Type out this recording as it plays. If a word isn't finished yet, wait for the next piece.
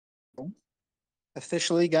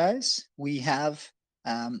Officially, guys, we have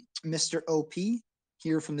Mr. OP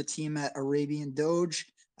here from the team at Arabian Doge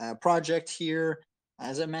project here.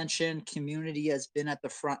 As I mentioned, community has been at the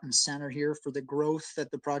front and center here for the growth that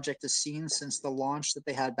the project has seen since the launch that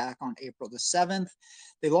they had back on April the 7th.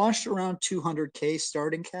 They launched around 200K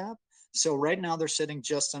starting cap. So right now they're sitting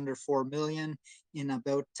just under 4 million in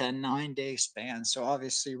about a 9-day span. So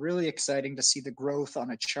obviously really exciting to see the growth on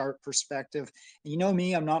a chart perspective. And you know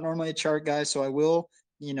me, I'm not normally a chart guy, so I will,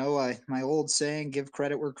 my old saying, give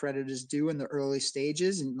credit where credit is due in the early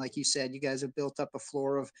stages. And like you said, you guys have built up a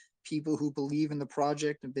floor of people who believe in the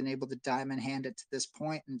project and been able to diamond hand it to this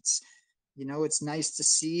point. And it's nice to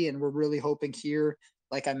see. And we're really hoping here,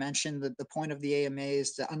 like I mentioned, that the point of the AMA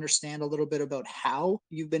is to understand a little bit about how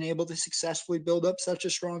you've been able to successfully build up such a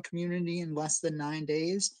strong community in less than 9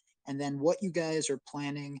 days, and then what you guys are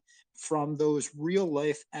planning from those real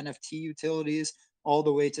life NFT utilities all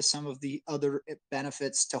the way to some of the other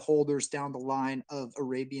benefits to holders down the line of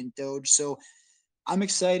Arabian Doge. So I'm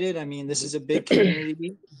excited. I mean, this is a big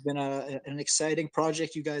community. It's been an exciting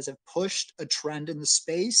project. You guys have pushed a trend in the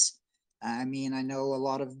space. I mean, I know a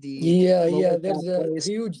lot of the there's a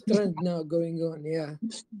huge trend now going on. Yeah,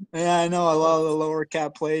 I know a lot of the lower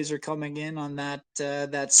cap plays are coming in on that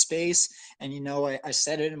space. And I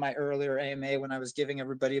said it in my earlier AMA when I was giving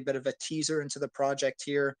everybody a bit of a teaser into the project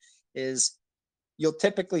here, is you'll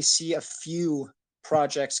typically see a few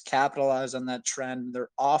projects capitalize on that trend. They're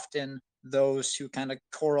often those who kind of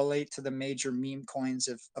correlate to the major meme coins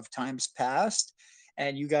of times past.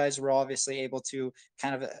 And you guys were obviously able to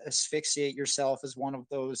kind of asphyxiate yourself as one of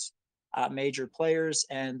those major players.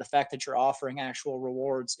 And the fact that you're offering actual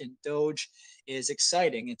rewards in Doge is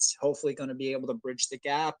exciting. It's hopefully going to be able to bridge the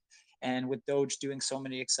gap. And with Doge doing so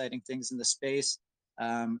many exciting things in the space,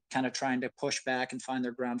 kind of trying to push back and find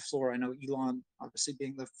their ground floor. I know Elon obviously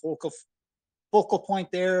being the focal point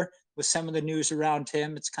there with some of the news around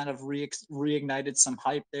him. It's kind of reignited some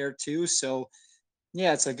hype there too. So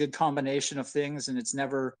yeah, it's a good combination of things, and it's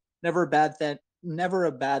never a bad thing,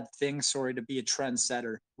 to be a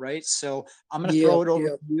trendsetter, right? So I'm going to throw it over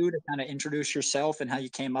to you to kind of introduce yourself and how you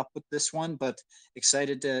came up with this one, but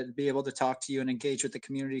excited to be able to talk to you and engage with the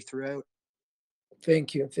community throughout.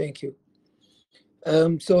 Thank you.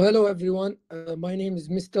 So hello everyone. My name is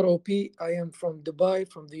Mr. OP. I am from Dubai,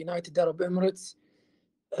 from the United Arab Emirates.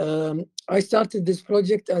 I started this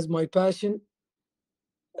project as my passion.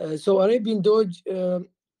 So Arabian Doge is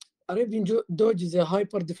a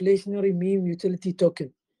hyper-deflationary meme utility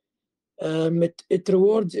token. It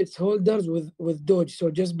rewards its holders with Doge. So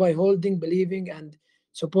just by holding, believing, and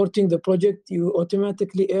supporting the project, you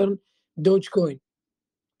automatically earn Dogecoin.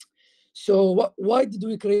 So why did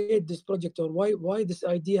we create this project, or why this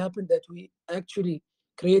idea happened that we actually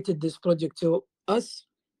created this project? So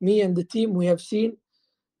me and the team, we have seen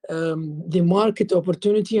the market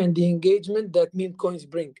opportunity and the engagement that meme coins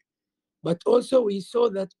bring. But also we saw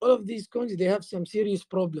that all of these coins, they have some serious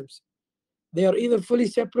problems. They are either fully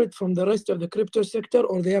separate from the rest of the crypto sector,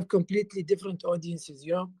 or they have completely different audiences,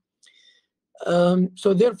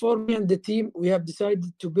 So therefore, me and the team, we have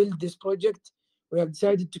decided to build this project. We have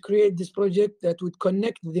decided to create this project that would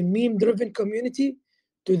connect the meme-driven community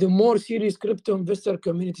to the more serious crypto investor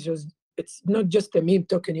community. So it's not just a meme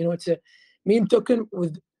token, it's a meme token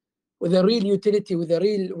with a real utility, with a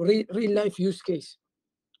real life use case.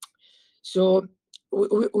 So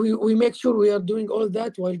we make sure we are doing all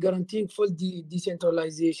that while guaranteeing full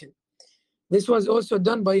decentralization. This was also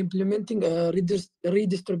done by implementing a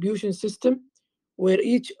redistribution system where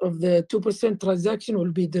each of the 2% transaction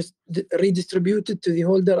will be redistributed to the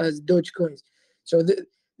holder as Dogecoins. So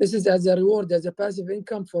this is as a reward, as a passive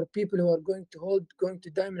income for people who are going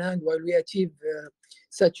to diamond hand while we achieve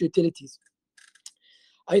such utilities.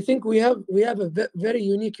 I think we have a very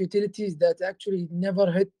unique utilities that actually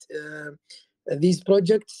never hit these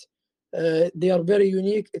projects. They are very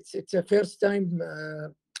unique. It's a first time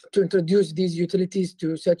to introduce these utilities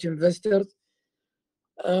to such investors.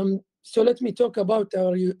 So let me talk about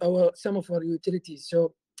some of our utilities.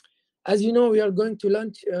 So as you know, we are going to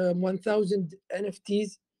launch 1,000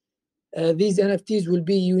 NFTs. These NFTs will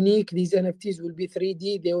be unique. These NFTs will be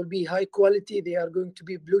 3D. They will be high quality. They are going to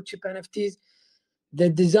be blue chip NFTs. The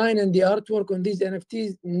design and the artwork on these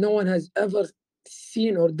NFTs, no one has ever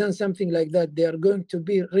seen or done something like that. They are going to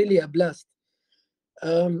be really a blast.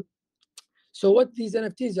 So what these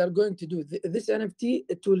NFTs are going to do, this NFT,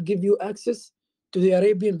 it will give you access to the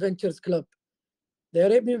Arabian Ventures Club. The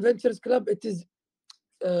Arabian Ventures Club, it is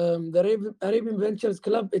Arabian Ventures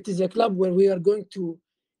Club. It is a club where we are going to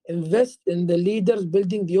invest in the leaders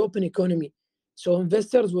building the open economy. So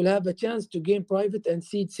investors will have a chance to gain private and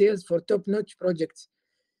seed sales for top-notch projects.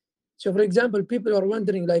 So for example, people are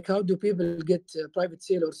wondering, like, how do people get private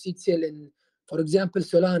sale or seed sale in, for example,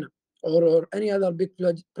 Solana or any other big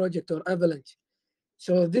project or Avalanche?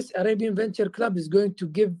 So this Arabian Venture Club is going to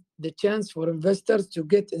give the chance for investors to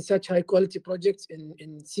get in such high quality projects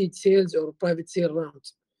in seed sales or private sale rounds.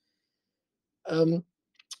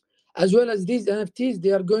 As well as these NFTs,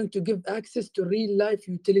 they are going to give access to real life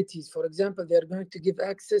utilities. For example, they are going to give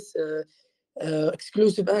access,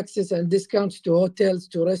 exclusive access and discounts to hotels,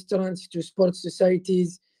 to restaurants, to sports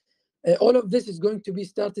societies. All of this is going to be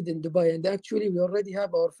started in Dubai. And actually, we already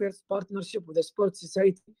have our first partnership with a sports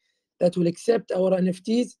society that will accept our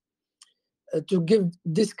NFTs to give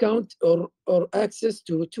discount or access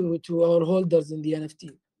to our holders in the NFT.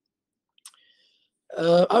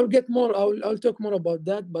 I'll talk more about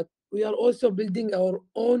that, but we are also building our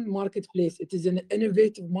own marketplace. It is an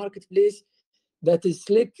innovative marketplace that is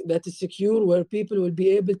slick, that is secure, where people will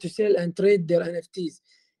be able to sell and trade their NFTs.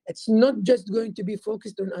 It's not just going to be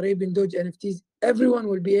focused on Arabian Doge NFTs. Everyone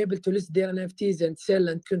will be able to list their NFTs and sell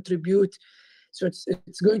and contribute. So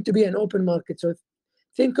it's going to be an open market. So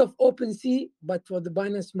think of OpenSea, but for the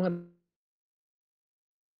Binance Smart.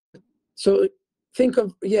 So think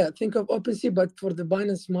of OpenSea, but for the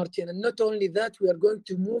Binance Smart Chain. And not only that, we are going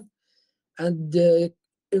to move and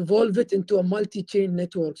evolve it into a multi-chain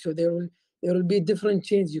network. So there will be different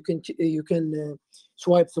chains you can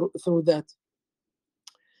swipe through that.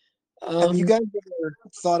 Have you guys ever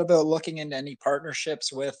thought about looking into any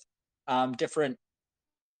partnerships with different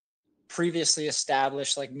previously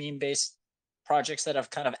established, like meme-based projects that have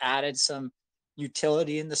kind of added some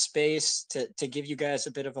utility in the space to give you guys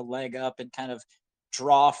a bit of a leg up and kind of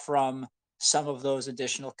draw from some of those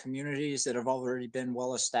additional communities that have already been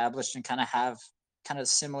well established and kind of have kind of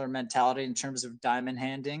similar mentality in terms of diamond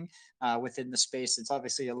handing within the space? It's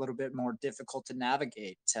obviously a little bit more difficult to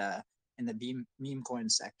navigate in the meme coin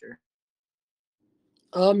sector.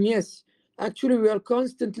 Yes, actually, we are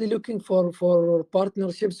constantly looking for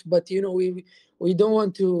partnerships, but we don't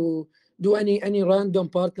want to do any random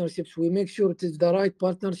partnerships. We make sure it is the right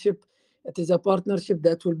partnership. It is a partnership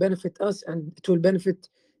that will benefit us and it will benefit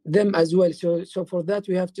them as well. So for that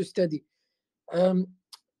we have to study.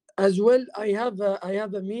 As well, I have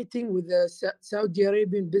a meeting with a Saudi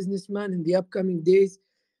Arabian businessman in the upcoming days.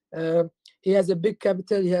 He has a big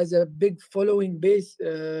capital. He has a big following base.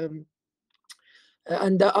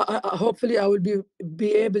 And hopefully I will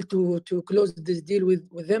be able to close this deal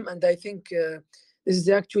with them. And I think this is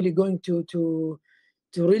actually going to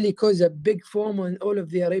really cause a big FOMO in all of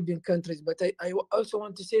the Arabian countries. But I also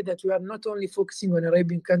want to say that we are not only focusing on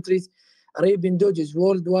Arabian countries. Arabian Doge is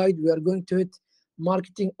worldwide. We are going to hit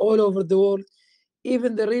marketing all over the world.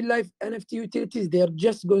 Even the real life NFT utilities, they are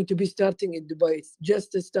just going to be starting in Dubai. It's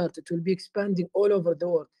just a start. It will be expanding all over the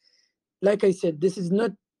world. Like I said, this is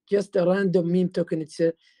not just a random meme token. It's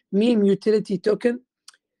a meme utility token.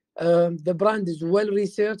 The brand is well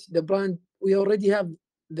researched. The brand, we already have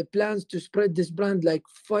the plans to spread this brand like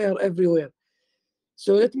fire everywhere.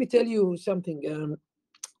 So let me tell you something.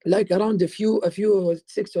 Like around a few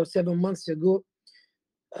 6 or 7 months ago,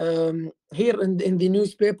 here in the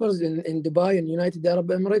newspapers in Dubai and United Arab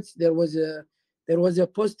Emirates, there was a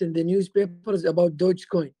post in the newspapers about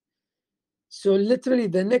Dogecoin. So literally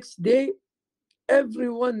the next day,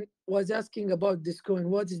 everyone was asking about this coin.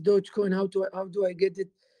 What is Dogecoin? How do I get it?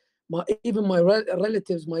 Even my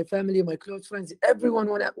relatives, my family, my close friends, everyone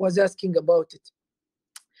was asking about it.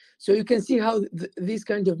 So you can see how these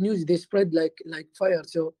kind of news, they spread like fire.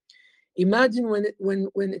 So imagine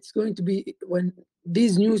when it's going to be, when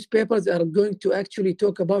these newspapers are going to actually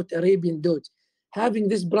talk about Arabian Doge, having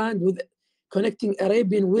this brand with connecting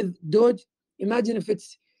Arabian with Doge. Imagine if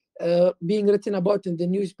it's being written about in the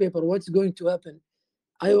newspaper, what's going to happen?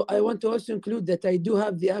 I want to also include that I do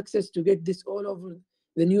have the access to get this all over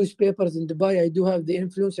the newspapers in Dubai. I do have the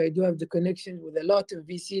influence. I do have the connection with a lot of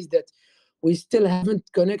VCs that we still haven't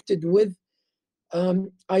connected with.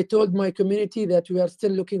 I told my community that we are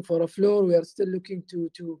still looking for a floor. We are still looking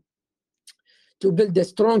to build a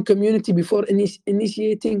strong community before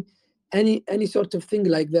initiating any sort of thing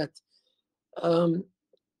like that.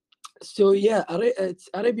 So yeah, it's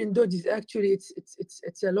Arabian Doge is actually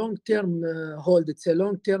it's a long-term hold. It's a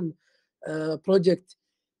long-term project.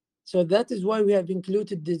 So that is why we have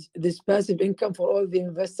included this passive income for all the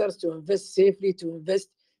investors to invest safely, to invest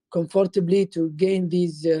comfortably, to gain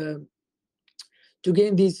these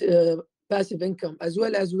passive income, as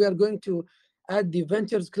well as we are going to add the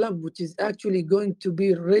Ventures Club, which is actually going to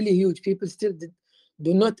be really huge. People still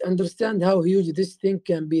do not understand how huge this thing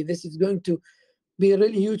can be. This is going to be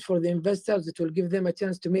really huge for the investors. It will give them a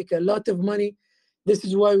chance to make a lot of money. This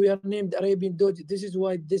is why we are named Arabian Doge. This is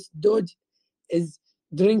why this Doge is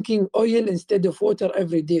drinking oil instead of water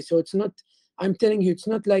every day. So it's not, I'm telling you, it's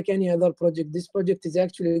not like any other project. This project is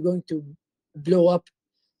actually going to blow up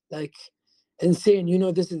like insane. You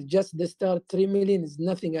know, this is just the start. 3 million is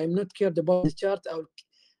nothing. I'm not cared about the chart.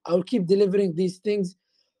 I'll keep delivering these things.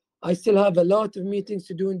 I still have a lot of meetings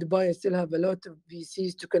to do in Dubai. I still have a lot of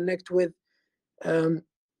VCs to connect with.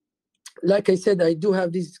 Like I said, I do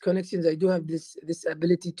have these connections. I do have this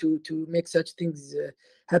ability to make such things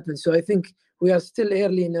happen. So I think we are still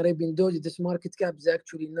early in Arabian Doge. This market cap is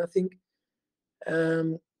actually nothing.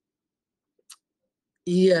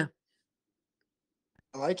 Yeah.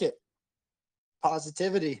 I like it.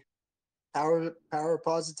 Positivity, power of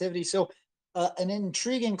positivity. So an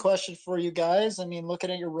intriguing question for you guys. I mean,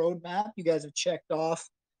 looking at your roadmap, you guys have checked off,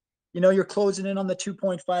 you know, you're closing in on the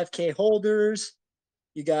 2.5K holders.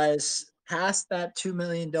 You guys passed that $2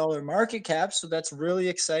 million market cap. So that's really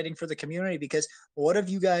exciting for the community, because what have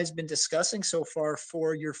you guys been discussing so far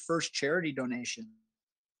for your first charity donation?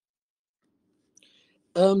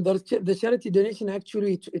 The charity donation,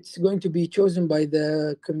 actually, it's going to be chosen by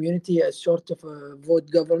the community as sort of a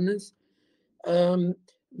vote governance.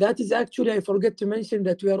 That is actually, I forget to mention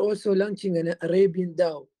that we are also launching an Arabian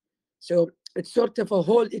DAO. So it's sort of a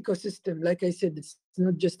whole ecosystem. Like I said, it's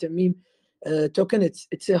not just a meme token.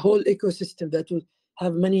 It's a whole ecosystem that will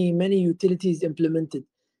have many utilities implemented.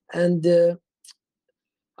 And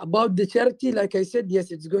about the charity, like I said,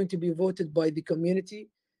 yes, it's going to be voted by the community.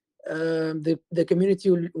 The community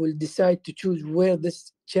will decide to choose where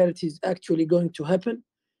this charity is actually going to happen.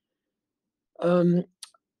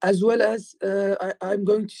 As well as I'm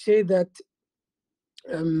going to say that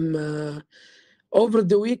over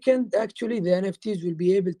the weekend, actually, the NFTs will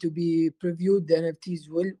be able to be previewed. The NFTs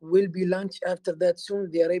will be launched after that soon.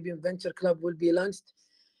 The Arabian Venture Club will be launched.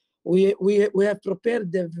 We have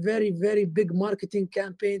prepared a very big marketing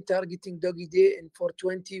campaign targeting Doggy Day in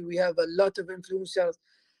 420. We have a lot of influencers,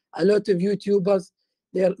 a lot of YouTubers.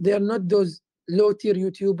 They are not those low tier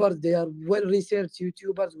YouTubers. They are well researched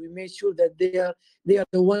YouTubers. We made sure that they are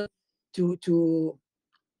the one to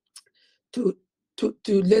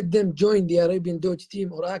let them join the Arabian Doge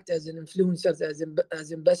team or act as an influencers, as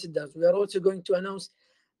ambassadors. We are also going to announce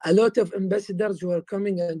a lot of ambassadors who are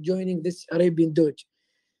coming and joining this Arabian Doge.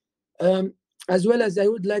 As well as I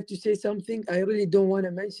would like to say something. I really don't want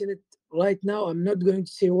to mention it right now. I'm not going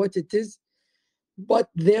to say what it is, but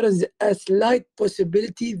there is a slight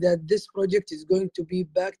possibility that this project is going to be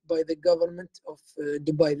backed by the government of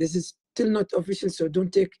Dubai. This is still not official, so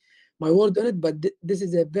don't take my word on it, but this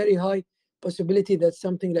is a very high possibility that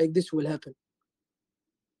something like this will happen.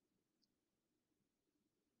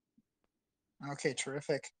 Okay,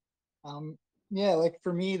 terrific. Yeah, like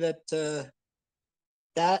for me, that's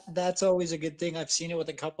always a good thing. I've seen it with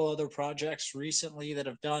a couple other projects recently that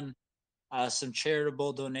have done some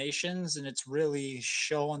charitable donations, and it's really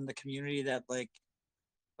shown the community that, like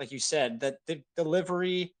you said, that the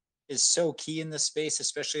delivery is so key in this space,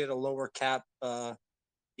 especially at a lower cap,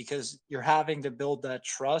 because you're having to build that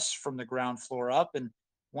trust from the ground floor up. And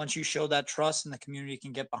once you show that trust and the community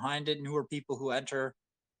can get behind it, newer people who enter,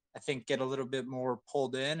 I think, get a little bit more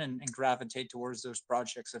pulled in and gravitate towards those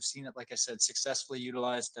projects. I've seen it, like I said, successfully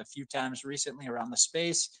utilized a few times recently around the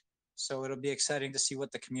space. So it'll be exciting to see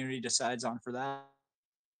what the community decides on for that.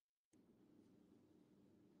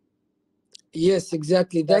 Yes,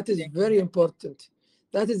 exactly. That is very important.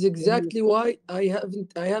 That is exactly why I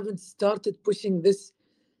haven't started pushing this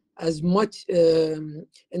as much in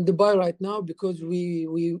Dubai right now, because we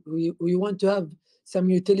want to have some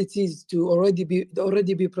utilities to already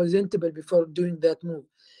be presentable before doing that move.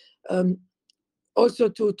 Also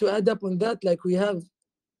to add up on that, like we have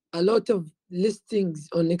a lot of listings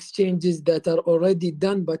on exchanges that are already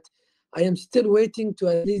done, but I am still waiting to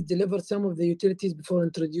at least deliver some of the utilities before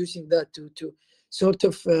introducing that to sort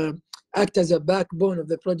of act as a backbone of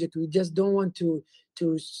the project. We just don't want to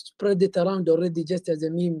spread it around already just as a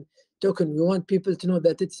meme token. We want people to know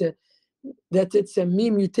that it's a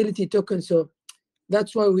meme utility token. So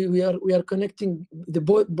that's why we are connecting the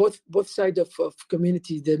both sides of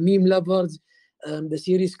communities, the meme lovers, the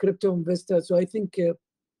serious crypto investors. So I think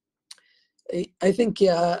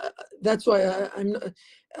yeah, that's why I'm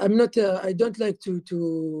not I don't like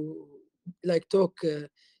to like talk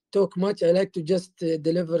much. I like to just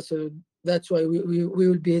deliver. So that's why we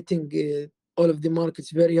will be hitting all of the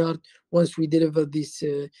markets very hard once we deliver these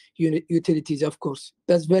utilities. Of course,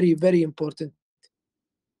 that's very important.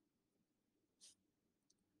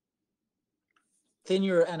 within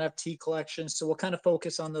your NFT collection, so we'll kind of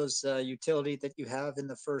focus on those utility that you have in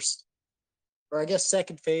the first, or I guess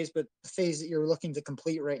second phase, but the phase that you're looking to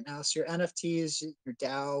complete right now. So your NFTs, your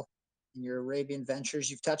DAO, and your Arabian Ventures,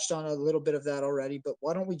 you've touched on a little bit of that already, but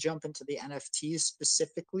why don't we jump into the NFTs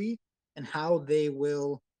specifically and how they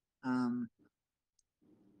will,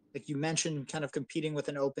 like you mentioned, kind of competing with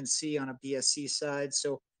an OpenSea on a BSC side.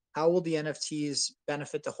 So how will the NFTs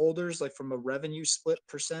benefit the holders, like from a revenue split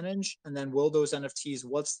percentage? And then will those NFTs,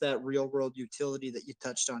 what's that real world utility that you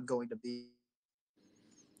touched on going to be?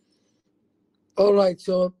 All right,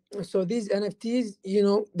 so these NFTs, you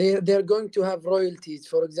know, they're going to have royalties.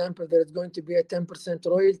 For example, there's going to be a 10%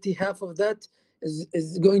 royalty. Half of that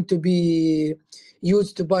is going to be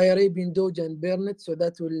used to buy Arabian Doge and burn it. So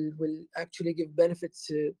that will actually give benefits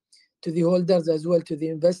to the holders as well to the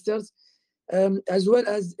investors, as well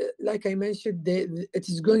as like I mentioned, it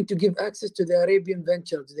is going to give access to the Arabian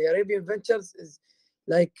Ventures. The Arabian Ventures is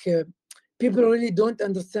like people really don't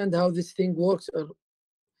understand how this thing works, or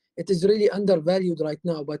it is really undervalued right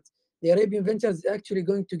now. But the Arabian Ventures is actually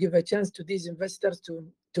going to give a chance to these investors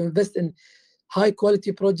to invest in high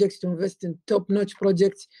quality projects, to invest in top notch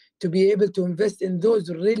projects, to be able to invest in those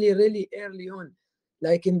really, really early on,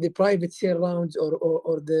 like in the private sale rounds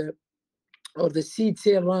or the seed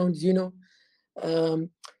sale rounds, you know.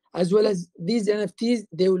 As well as these NFTs,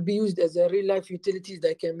 they will be used as a real life utilities,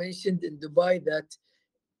 like I mentioned in Dubai, that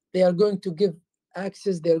they are going to give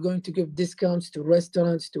access, they're going to give discounts to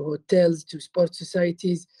restaurants, to hotels, to sports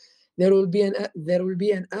societies. There will be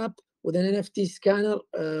an app with an NFT scanner.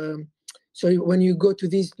 So when you go to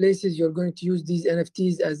these places, you're going to use these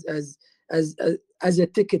NFTs as a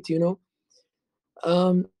ticket, you know.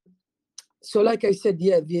 So like I said,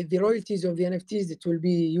 yeah, the royalties of the NFTs, it will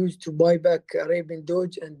be used to buy back Arabian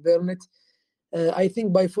Doge and burn it. I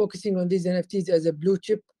think by focusing on these NFTs as a blue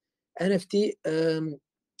chip NFT,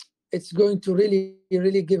 it's going to really,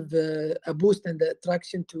 really give a boost and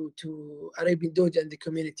attraction to Arabian Doge and the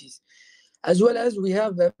communities. As well as we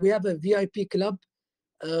have a VIP club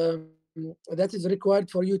that is required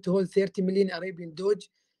for you to hold 30 million Arabian Doge.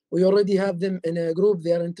 We already have them in a group.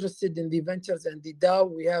 They are interested in the ventures and the DAO.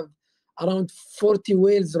 We have around 40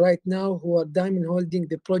 whales right now who are diamond holding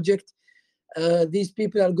the project. These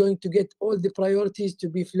people are going to get all the priorities to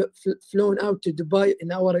be flown out to Dubai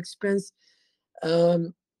in our expense.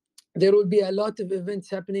 There will be a lot of events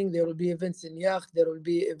happening. There will be events in Yacht. There will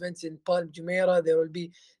be events in Palm Jumeirah. There will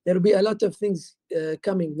be a lot of things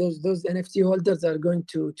coming. Those NFT holders are going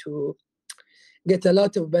to get a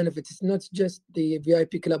lot of benefits. It's not just the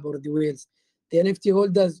VIP club or the whales. The NFT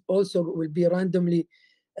holders also will be randomly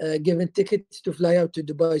given tickets to fly out to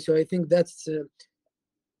Dubai. So I think that's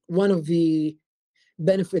one of the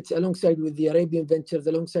benefits, alongside with the Arabian Ventures,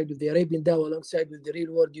 alongside with the Arabian DAO, alongside with the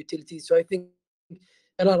real world utilities. So I think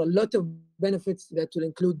there are a lot of benefits that will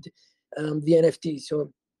include the NFTs.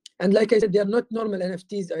 So, and like I said, they are not normal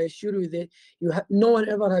NFTs. I assure you, no one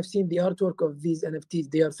ever have seen the artwork of these NFTs.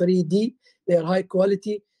 They are 3D. They are high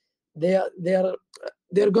quality.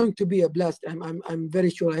 They're going to be a blast. I'm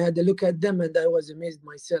very sure. I had a look at them and I was amazed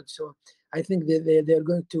myself. So I think they're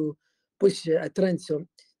going to push a trend. So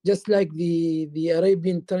just like the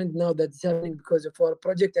Arabian trend now that's happening because of our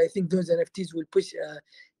project, I think those NFTs will push a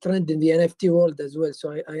trend in the NFT world as well.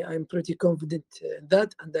 So I'm pretty confident in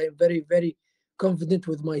that, and I'm very, very confident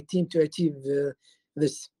with my team to achieve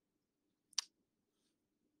this.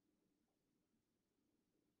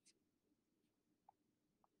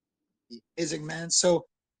 Amazing, man. So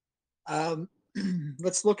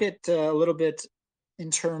let's look at a little bit in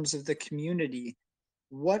terms of the community.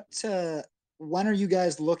 When are you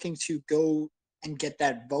guys looking to go and get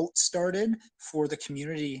that vote started for the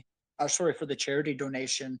community, for the charity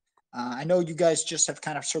donation? I know you guys just have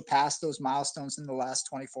kind of surpassed those milestones in the last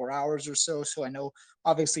 24 hours or so. So I know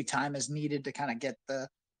obviously time is needed to kind of get the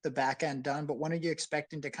back end done, but when are you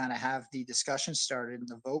expecting to kind of have the discussion started and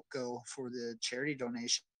the vote go for the charity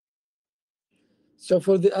donation? So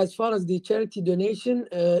as far as the charity donation,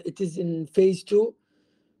 it is in phase 2.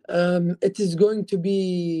 It is going to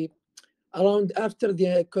be around after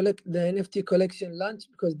the NFT collection launch,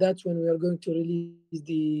 because that's when we are going to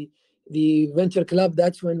release the venture club.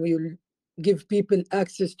 That's when we will give people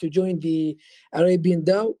access to join the Arabian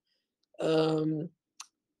DAO.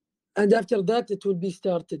 And after that, it will be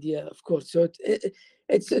started. Yeah, of course. So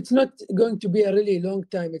it's not going to be a really long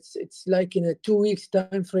time. It's like in a 2 weeks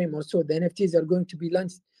time frame or so. The NFTs are going to be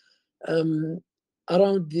launched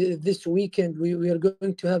around this weekend. We are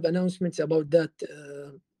going to have announcements about that.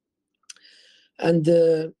 And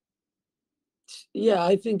yeah,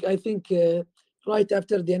 I think right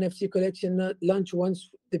after the NFC collection launch, once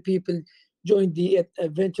the people join the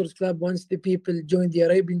Adventures Club. Once the people join the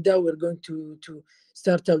Arabian DAO, we're going to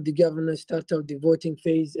start out the governance, start out the voting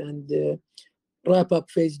phase, and wrap up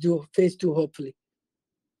phase two, hopefully.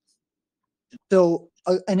 So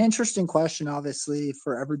an interesting question, obviously,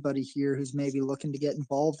 for everybody here who's maybe looking to get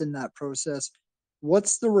involved in that process.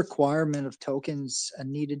 What's the requirement of tokens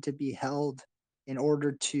needed to be held in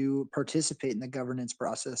order to participate in the governance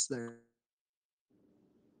process there?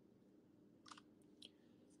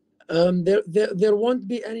 There won't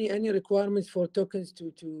be any requirements for tokens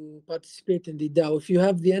to participate in the DAO. If you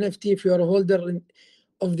have the NFT, if you are a holder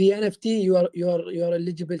of the NFT, you are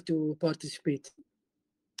eligible to participate.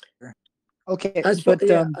 Okay, As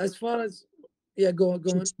far as go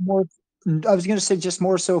on. More, I was going to say just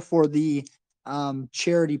more so for the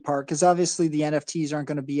charity part, because obviously the NFTs aren't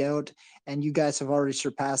going to be out, and you guys have already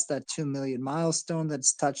surpassed that 2 million milestone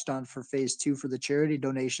that's touched on for phase 2 for the charity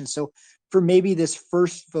donation. So for maybe this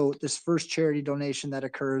first vote, this first charity donation that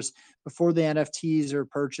occurs before the NFTs are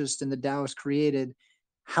purchased and the DAO is created,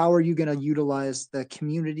 how are you going to utilize the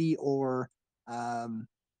community or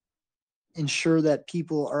ensure that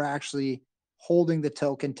people are actually holding the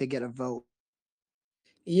token to get a vote?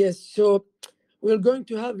 Yes, so we're going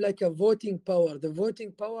to have like a voting power. The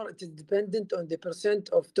voting power, it is dependent on the percent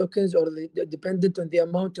of tokens, or dependent on the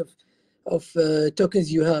amount of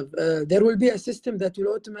tokens you have. There will be a system that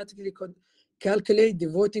will automatically calculate the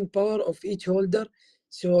voting power of each holder.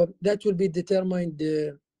 So that will be determined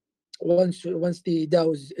once the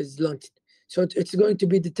DAO is launched. So it's going to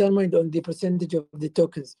be determined on the percentage of the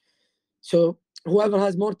tokens. So whoever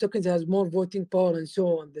has more tokens has more voting power, and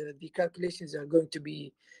so on. The calculations are going to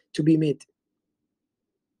be made.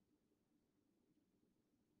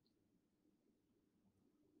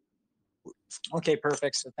 Okay,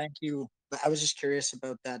 perfect. So thank you. I was just curious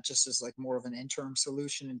about that, just as like more of an interim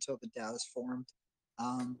solution until the DAO is formed.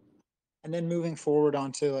 And then moving forward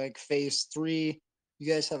onto like phase 3,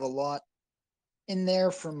 you guys have a lot in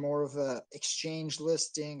there from more of a exchange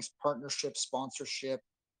listings, partnership, sponsorship,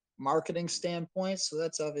 marketing standpoint. So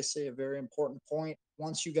that's obviously a very important point.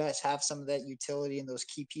 Once you guys have some of that utility and those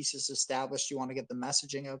key pieces established, you want to get the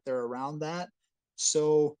messaging out there around that.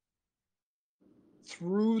 So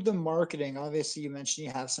through the marketing, obviously you mentioned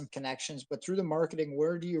you have some connections, but through the marketing,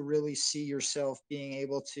 where do you really see yourself being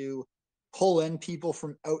able to pull in people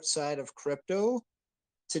from outside of crypto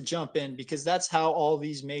to jump in? Because that's how all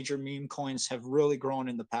these major meme coins have really grown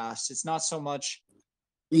in the past. It's not so much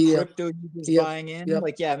crypto users buying in.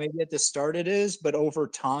 Like, yeah, maybe at the start it is, but over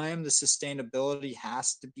time, the sustainability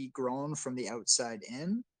has to be grown from the outside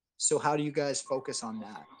in. So how do you guys focus on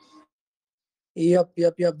that? Yep.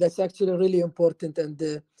 That's actually really important. And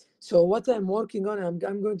so what I'm working on, I'm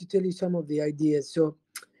going to tell you some of the ideas. So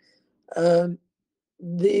the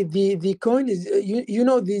coin is, you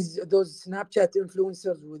know, those Snapchat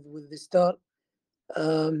influencers with the star.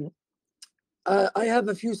 I have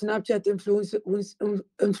a few Snapchat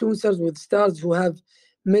influencers with stars who have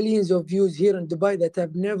millions of views here in Dubai that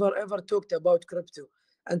have never ever talked about crypto,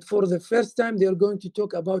 and for the first time they are going to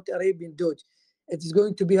talk about Arabian Doge. It is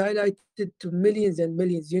going to be highlighted to millions and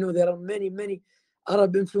millions. You know, there are many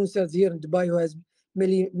Arab influencers here in Dubai who has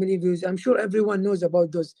many views. I'm sure everyone knows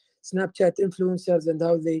about those Snapchat influencers and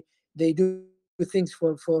how they do things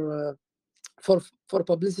for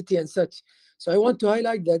publicity and such. So I want to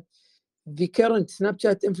highlight that the current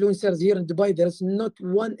Snapchat influencers here in Dubai, there is not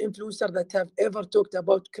one influencer that have ever talked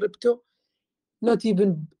about crypto, not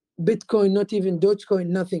even Bitcoin, not even Dogecoin,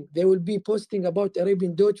 nothing. They will be posting about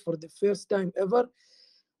Arabian Doge for the first time ever.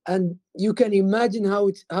 And you can imagine how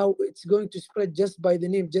it's going to spread just by the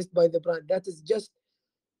name, just by the brand. That is just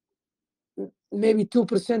maybe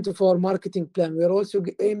 2% of our marketing plan. We're also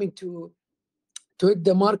aiming to hit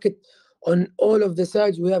the market on all of the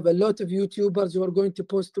sides. We have a lot of YouTubers who are going to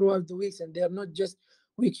post throughout the weeks, and they are not just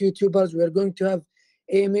weak YouTubers. We are going to have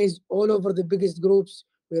AMAs all over the biggest groups.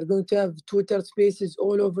 We are going to have Twitter spaces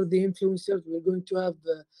all over the influencers. We're going to have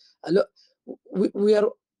a lot. We are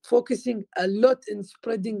focusing a lot in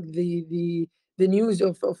spreading the news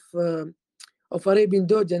of Arabian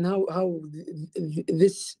Doge and how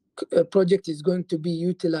this project is going to be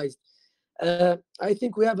utilized. I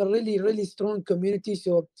think we have a really strong community.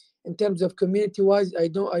 So in terms of community wise, I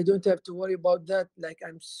don't have to worry about that. Like,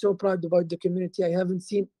 I'm so proud about the community. I haven't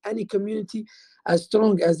seen any community as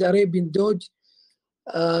strong as Arabian Doge.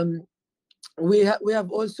 We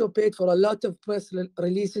have also paid for a lot of press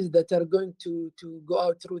releases that are going to go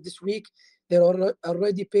out through this week. They're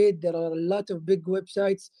already paid. There are a lot of big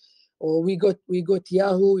websites or we got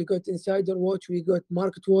Yahoo, we got Insider Watch, we got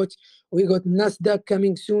Market Watch, we got Nasdaq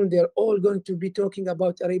coming soon. They're all going to be talking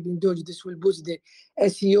about Arabian Doge. This will boost the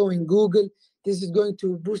SEO in Google. This is going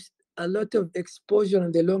to boost a lot of exposure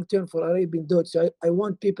in the long term for Arabian Doge. So I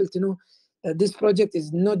want people to know that this project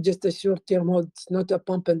is not just a short-term hold. It's not a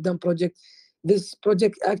pump and dump project. This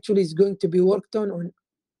project actually is going to be worked on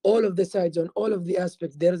all of the sides, on all of the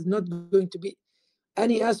aspects. There is not going to be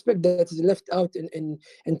any aspect that is left out in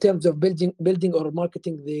terms of building or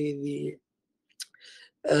marketing the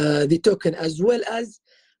token. As well as,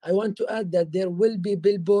 I want to add that there will be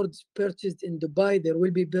billboards purchased in Dubai. There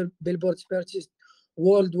will be billboards purchased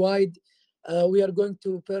worldwide. We are going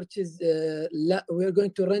to purchase, we are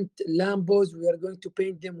going to rent Lambos. We are going to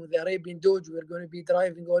paint them with Arabian Doge. We are going to be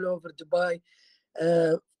driving all over Dubai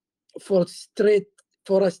for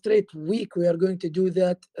a straight week. We are going to do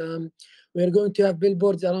that. We are going to have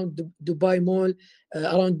billboards around Dubai Mall,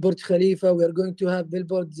 around Burj Khalifa. We are going to have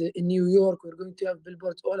billboards in New York. We're going to have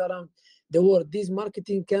billboards all around the world. These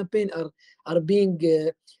marketing campaigns are being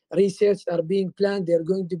researched, are being planned. They are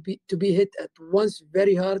going to be hit at once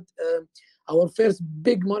very hard. Our first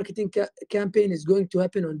big marketing campaign is going to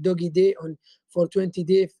happen on Doggy Day, on 420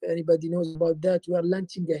 Day. If anybody knows about that, we are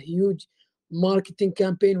launching a huge marketing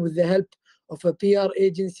campaign with the help of a PR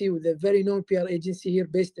agency, with a very known PR agency here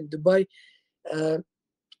based in Dubai.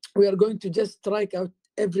 We are going to just strike out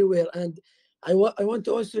everywhere. And I want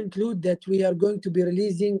to also include that we are going to be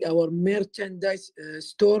releasing our merchandise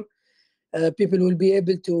store. People will be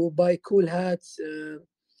able to buy cool hats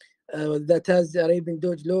that has Arabian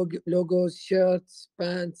Doge logos, shirts,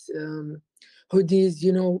 pants,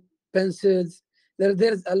 hoodies, pencils.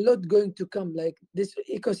 There's a lot going to come. Like, this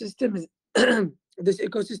ecosystem is this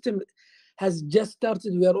ecosystem has just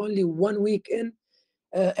started. We are only 1 week in.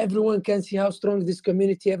 Everyone can see how strong this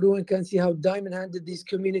community. Everyone can see how diamond-handed these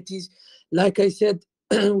communities. Like I said,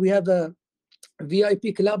 we have a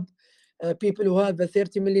VIP club. People who have a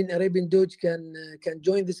 30 million Arabian Doge can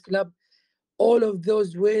join this club. All of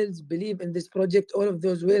those whales believe in this project. All of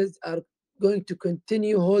those whales are going to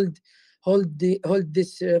continue hold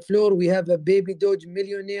this floor. We have a baby Doge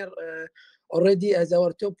millionaire already as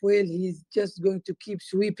our top whale. He's just going to keep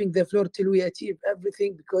sweeping the floor till we achieve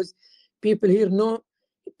everything, because people here know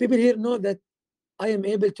that I am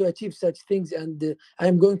able to achieve such things, and I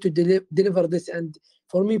am going to deliver this. And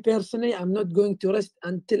for me personally, I'm not going to rest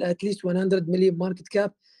until at least 100 million market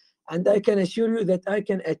cap. And I can assure you that I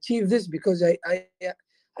can achieve this, because I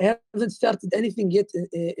haven't started anything yet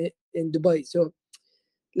in Dubai. So,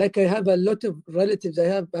 like, I have a lot of relatives. I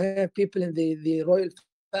have people in the royal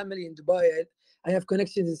family in Dubai. I have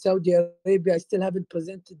connections in Saudi Arabia. I still haven't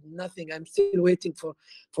presented nothing. I'm still waiting for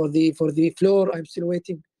the floor. I'm still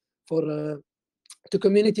waiting for the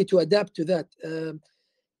community to adapt to that.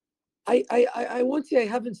 I won't say I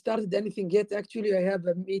haven't started anything yet. Actually, I have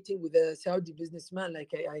a meeting with a Saudi businessman,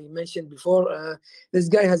 like I mentioned before. This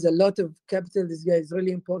guy has a lot of capital. This guy is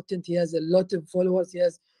really important. He has a lot of followers. He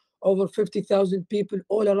has over 50,000 people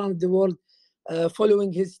all around the world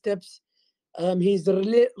following his steps. He's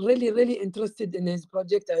really interested in his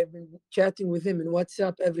project. I've been chatting with him in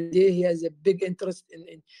WhatsApp every day. He has a big interest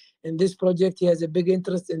in this project. He has a big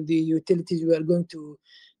interest in the utilities we are going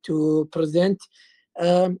to present.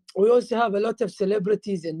 We also have a lot of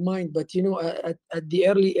celebrities in mind, but at the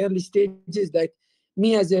early stages, like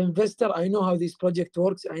me as an investor, I know how this project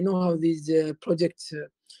works. I know how these projects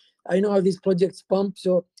pump.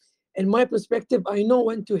 So, in my perspective, I know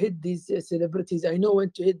when to hit these celebrities. I know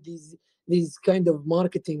when to hit these kind of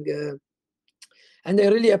marketing, and I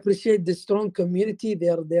really appreciate the strong community. They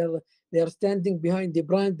are standing behind the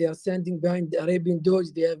brand. They are standing behind the Arabian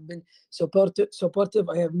Doge. They have been supportive.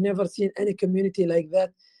 I have never seen any community like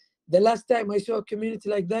that. The last time I saw a community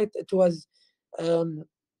like that, it was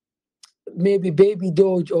maybe Baby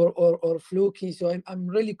Doge or Fluky. So I'm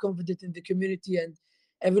really confident in the community, and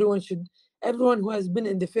everyone who has been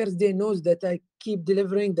in the first day knows that I keep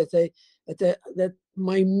delivering. That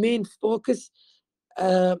my main focus.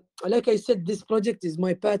 Like I said, this project is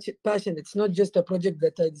my passion. It's not just a project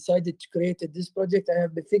that I decided to create. This project I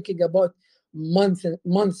have been thinking about months and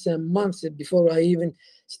months before I even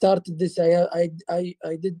started this. I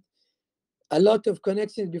did a lot of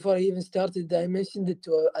connections before I even started. I mentioned it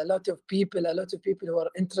to a lot of people who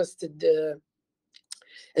are interested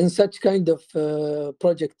in such kind of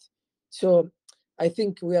project. So I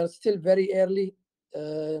think we are still very early.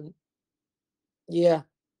 Yeah.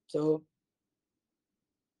 So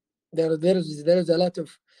there is a lot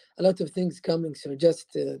of things coming. So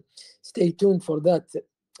just stay tuned for that.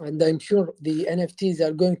 And I'm sure the NFTs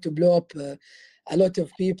are going to blow up a lot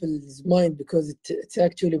of people's mind, because it's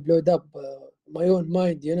actually blowed up my own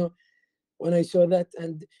mind, when I saw that.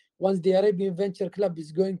 And once the Arabian Venture Club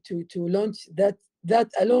is going to launch, that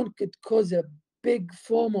alone could cause a big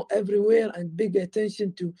FOMO everywhere and big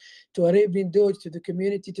attention to Arabian Doge, to the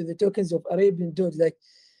community, to the tokens of Arabian Doge.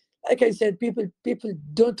 Like I said, people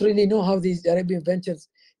don't really know how these Arabian Ventures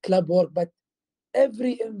Club work, but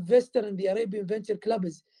every investor in the Arabian Venture Club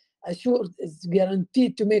is assured, is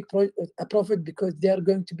guaranteed to make a profit, because they are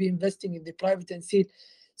going to be investing in the private and seed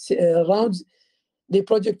rounds. The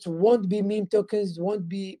projects won't be meme tokens, won't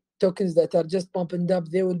be tokens that are just pumping up.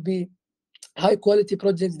 They will be high quality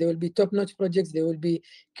projects, they will be top notch projects, they will be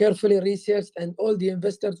carefully researched, and all the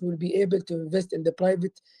investors will be able to invest in the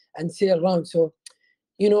private and sale round. So,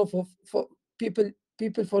 for people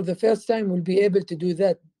for the first time will be able to do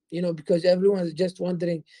that, because everyone is just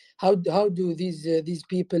wondering how do these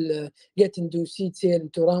people get into seed sale,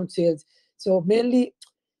 into round sales. So mainly,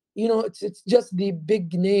 it's just the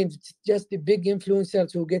big names, it's just the big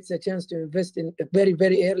influencers who gets a chance to invest in very,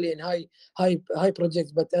 very early in high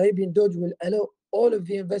projects. But Arabian Doge will allow all of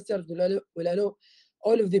the investors, will allow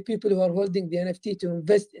all of the people who are holding the NFT to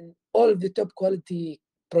invest in all of the top quality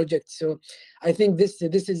projects. So I think this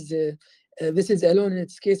is alone in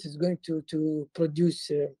its case is going to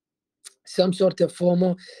produce some sort of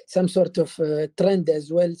FOMO, some sort of trend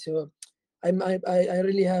as well. So I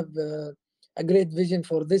really have a great vision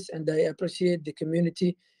for this, and I appreciate the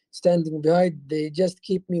community standing behind. They just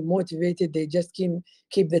keep me motivated. They just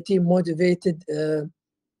keep the team motivated.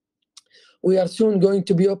 We are soon going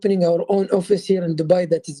to be opening our own office here in Dubai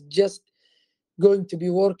that is just going to be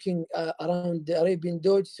working around the Arabian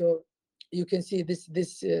Doge. So you can see this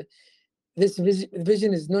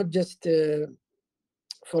vision is not just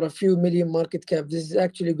for a few million market cap. This is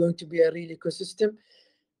actually going to be a real ecosystem.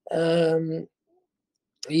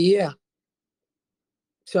 Yeah.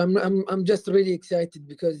 So I'm just really excited,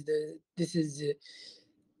 because this is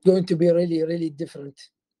going to be really, really different.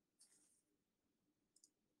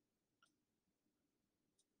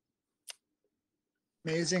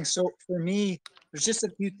 Amazing. So for me, there's just a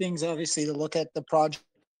few things obviously to look at the project,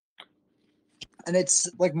 and it's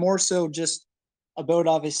like more so just about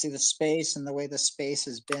obviously the space and the way the space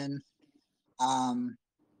has been um,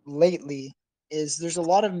 lately. Is there's a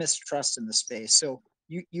lot of mistrust in the space. So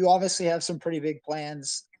you obviously have some pretty big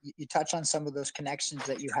plans. You touch on some of those connections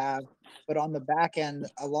that you have, but on the back end,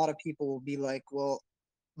 a lot of people will be like, well,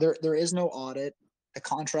 there is no audit, the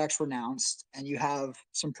contracts were announced, and you have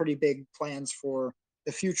some pretty big plans for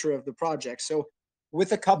the future of the project. So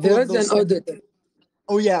with a couple There of is an those things, audit.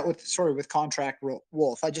 oh yeah, with contract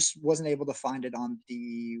wolf, I just wasn't able to find it on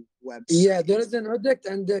the Yeah, there website. is an audit,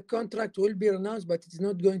 and the contract will be announced, but it's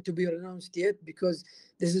not going to be announced yet, because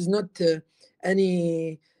this is not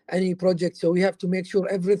any any project. So we have to make sure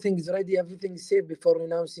everything is ready, everything is safe before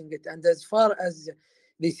announcing it. And as far as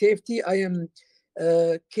the safety, I am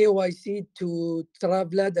KYC to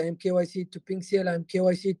Travlad, I am KYC to Pinksail, I am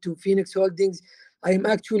KYC to Phoenix Holdings. I am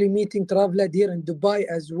actually meeting Travlad here in Dubai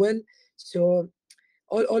as well. So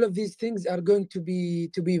all of these things are going to be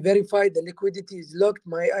verified. The liquidity is locked,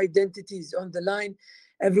 my identity is on the line.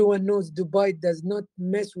 Everyone knows Dubai does not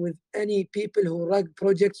mess with any people who rug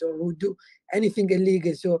projects or who do anything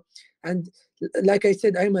illegal. So, and like I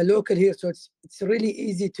said, I'm a local here, so it's really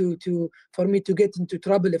easy to for me to get into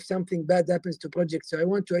trouble if something bad happens to projects. So I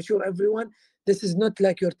want to assure everyone, this is not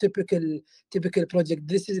like your typical project.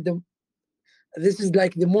 This is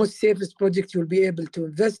like the most safest project you'll be able to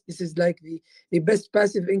invest. This is like the best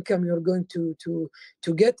passive income you're going to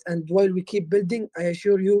get. And while we keep building, I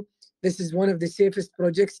assure you, this is one of the safest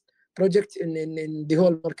projects in the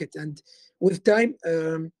whole market. And with time,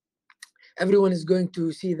 everyone is going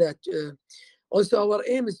to see that. Also, our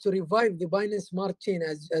aim is to revive the Binance Smart Chain.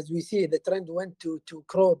 As we see, the trend went to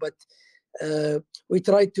Crow, but we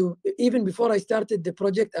tried to, even before I started the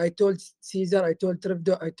project, I told Caesar, I told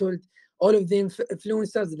Trevdo, I told all of the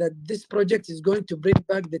influencers that this project is going to bring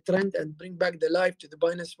back the trend and bring back the life to the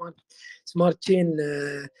Binance Smart Chain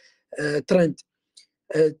trend.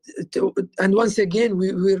 And once again,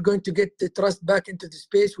 we're going to get the trust back into the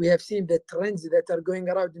space. We have seen the trends that are going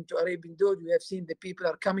around into Arabian Doge. We have seen the people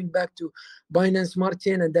are coming back to Binance Smart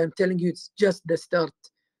Chain, and I'm telling you, it's just the start.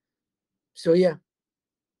 So yeah.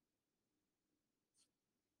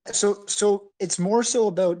 So it's more so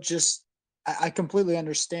about just I completely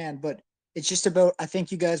understand, but it's just about I think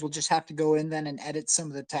you guys will just have to go in then and edit some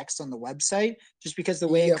of the text on the website, just because the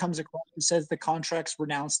way it Yep. comes across, it says the contracts were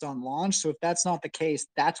announced on launch. So if that's not the case,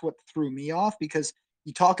 that's what threw me off, because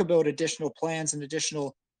you talk about additional plans and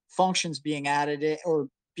additional functions being added or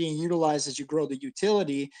being utilized as you grow the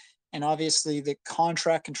utility. And obviously the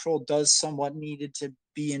contract control does somewhat needed to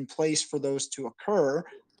be in place for those to occur.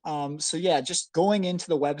 So yeah, just going into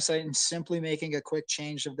the website and simply making a quick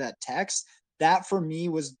change of that text, that for me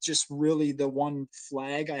was just really the one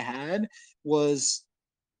flag I had. Was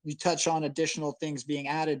you touch on additional things being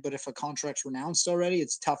added, but if a contract's renounced already,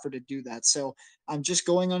 it's tougher to do that. So I'm just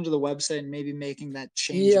going onto the website and maybe making that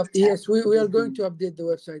change Yeah, of text. yes, we are going to update the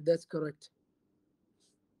website. That's correct.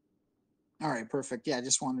 All right, perfect. Yeah, I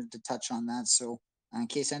just wanted to touch on that. So in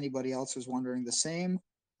case anybody else was wondering the same.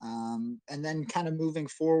 And then kind of moving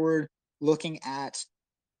forward, looking at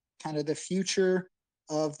kind of the future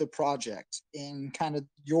of the project and kind of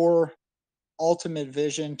your ultimate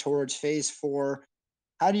vision towards phase 4.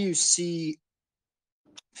 How do you see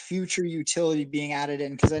future utility being added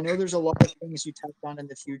in? Because I know there's a lot of things you touched on in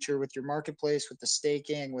the future with your marketplace, with the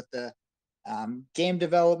staking, with the game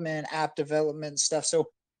development, app development stuff. So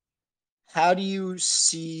how do you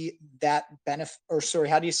see that benefit, or sorry,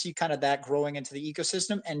 how do you see kind of that growing into the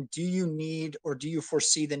ecosystem? And do you need, or do you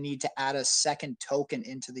foresee the need to add a second token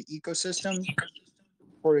into the ecosystem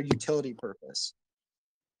for a utility purpose?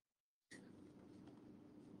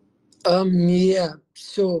 Yeah.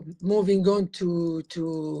 So moving on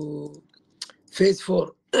to phase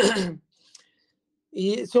 4.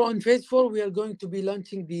 So on phase 4, we are going to be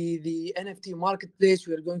launching the NFT marketplace.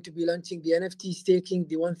 We are going to be launching the NFT staking.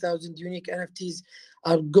 The 1,000 unique NFTs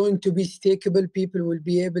are going to be stakeable. People will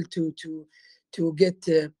be able to get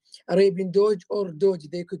Arabian Doge or Doge.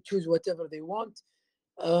 They could choose whatever they want.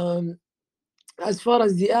 As far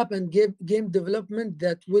as the app and game development,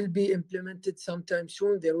 that will be implemented sometime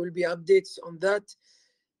soon. There will be updates on that.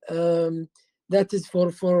 That is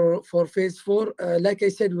for phase 4. Like I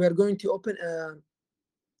said, we are going to open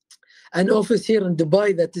an office here in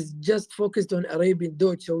Dubai that is just focused on Arabian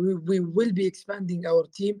Doge. So we will be expanding our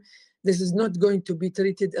team. This is not going to be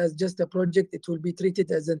treated as just a project. It will be treated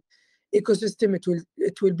as an ecosystem.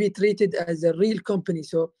 It will be treated as a real company.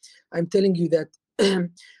 So I'm telling you that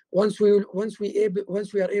once we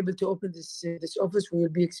are able to open this office, we will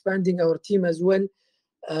be expanding our team as well.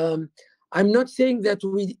 I'm not saying that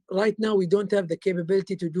we right now we don't have the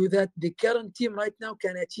capability to do that. The current team right now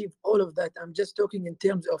can achieve all of that. I'm just talking in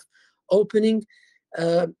terms of opening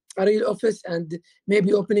a real office and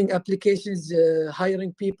maybe opening applications,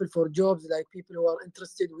 hiring people for jobs, like people who are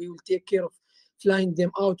interested. We will take care of flying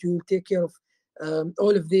them out. We will take care of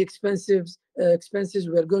all of the expenses.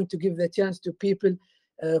 We are going to give the chance to people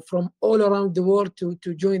from all around the world to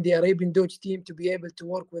join the Arabian Doge team, to be able to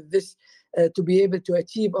work with this, to be able to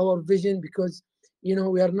achieve our vision. Because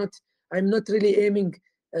I'm not really aiming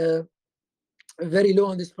very low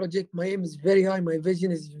on this project. My aim is very high. My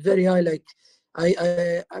vision is very high. Like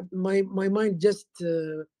my mind just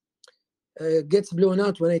gets blown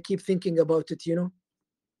out when I keep thinking about it.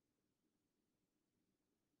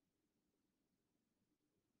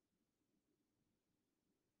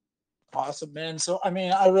 Awesome, man. So, I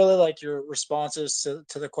mean, I really like your responses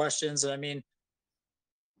to the questions. I mean,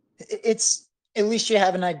 it's at least you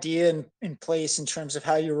have an idea in place in terms of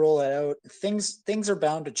how you roll it out. Things are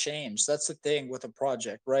bound to change. That's the thing with a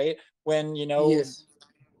project, right? When, Yes.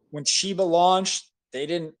 when Shiba launched, they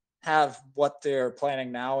didn't have what they're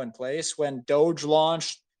planning now in place. When Doge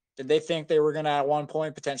launched, did they think they were going to at one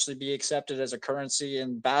point potentially be accepted as a currency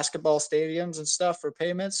in basketball stadiums and stuff for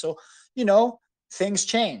payments? So, things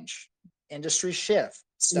change, industries shift,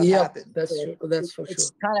 stuff Yep. happens. That's So true. That's for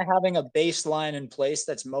it's sure. kind of having a baseline in place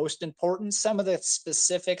that's most important. Some of the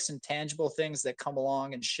specifics and tangible things that come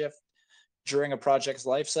along and shift during a project's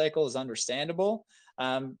life cycle is understandable.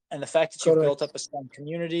 And the fact that you've built Correct. up a strong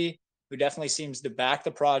community who definitely seems to back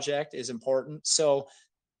the project is important. So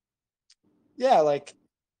yeah, like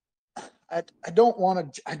I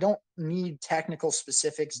don't need technical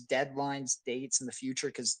specifics, deadlines, dates in the future,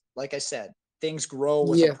 because like I said, things grow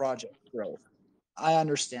with a Yeah. project growth. I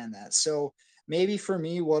understand that. So maybe for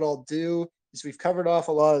me, what I'll do is we've covered off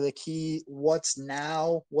a lot of the key what's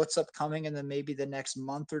now, what's upcoming, and then maybe the next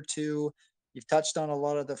month or two. You've touched on a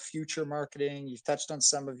lot of the future marketing. You've touched on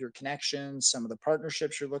some of your connections, some of the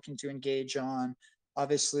partnerships you're looking to engage on.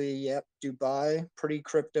 Obviously, yep, Dubai, pretty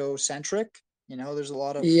crypto centric. There's a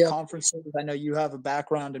lot of Yep. conferences. I know you have a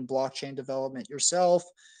background in blockchain development yourself,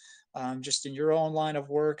 just in your own line of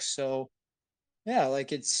work. So yeah, like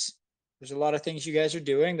there's a lot of things you guys are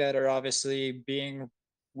doing that are obviously being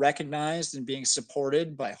recognized and being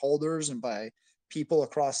supported by holders and by people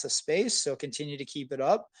across the space. So continue to keep it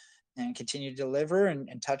up and continue to deliver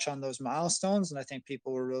and touch on those milestones. And I think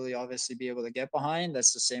people will really obviously be able to get behind.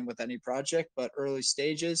 That's the same with any project, but early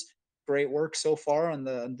stages, great work so far on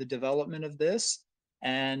the development of this.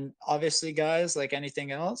 And obviously, guys, like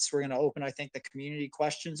anything else, we're going to open, I think, the community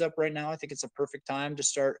questions up right now. I think it's a perfect time to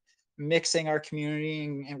start mixing our community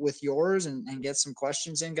and with yours and get some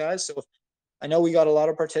questions in, guys. So I know we got a lot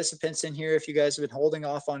of participants in here. If you guys have been holding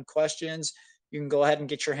off on questions, you can go ahead and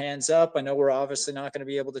get your hands up. I know we're obviously not going to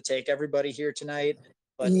be able to take everybody here tonight,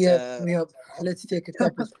 but Yep, yep. Let's take a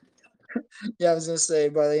couple. yeah, I was going to say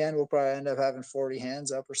by the end, we'll probably end up having 40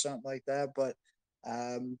 hands up or something like that. But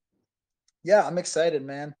yeah, I'm excited,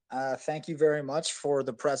 man. Thank you very much for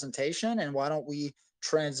the presentation. And why don't we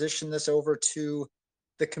transition this over to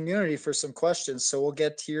the community for some questions? So we'll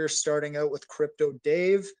get here starting out with Crypto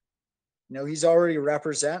Dave. You know, he's already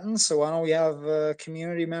representing. So why don't we have a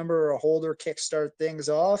community member or a holder kickstart things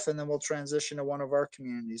off, and then we'll transition to one of our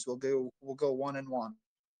communities. We'll go one and one.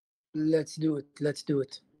 Let's do it. Let's do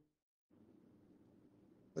it.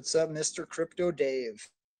 What's up, Mr. Crypto Dave?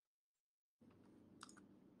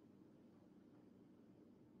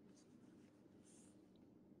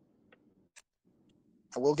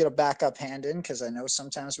 I will get a backup hand in because I know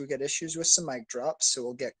sometimes we get issues with some mic drops. So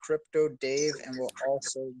we'll get Crypto Dave, and we'll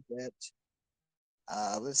also get,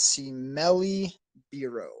 let's see, Melly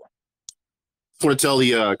Biro. I want to tell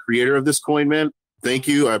the creator of this coin, man, thank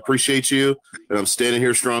you. I appreciate you. And I'm standing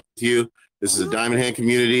here strong with you. This is a Diamond Hand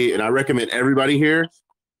community, and I recommend everybody here.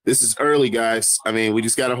 This is early, guys. I mean, we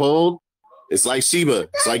just got to hold. It's like Shiba.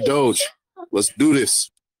 It's like Doge. Let's do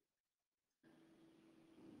this.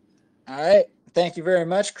 All right. Thank you very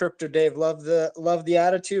much, Crypto Dave. Love the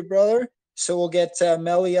attitude, brother. So we'll get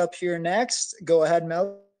Melly up here next. Go ahead,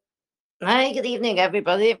 Melly. Hi, good evening,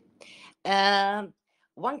 everybody.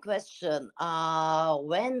 One question.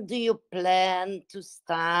 When do you plan to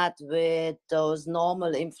start with those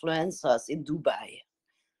normal influencers in Dubai?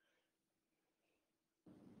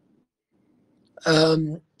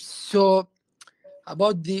 So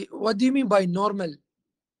about what do you mean by normal?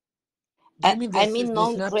 Do you mean I mean the Snapchat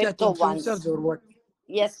non-crypto influencers ones. or what?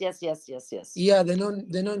 Yes. Yeah,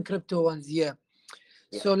 the non-crypto ones. Yeah.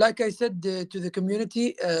 So like I said to the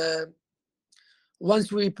community,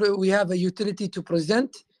 once we have a utility to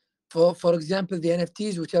present, for example, the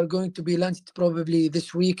NFTs, which are going to be launched probably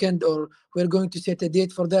this weekend, or we're going to set a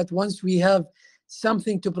date for that. Once we have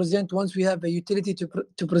something to present, once we have a utility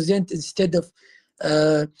to present, instead of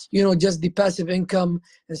just the passive income,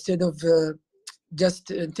 instead of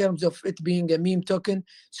just in terms of it being a meme token.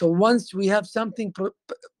 So once we have something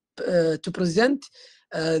to present,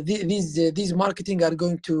 these marketing are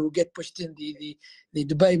going to get pushed in the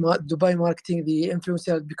Dubai marketing, the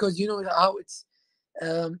influencers, because you know how it's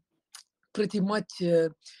pretty much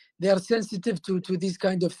they are sensitive to these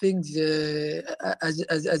kind of things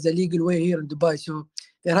as a legal way here in Dubai. So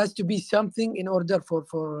there has to be something in order for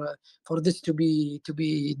this to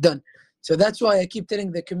be done. So that's why I keep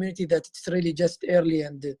telling the community that it's really just early,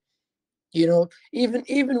 and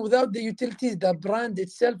even without the utilities, the brand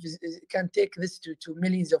itself can take this to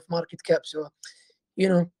millions of market cap. So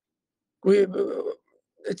it's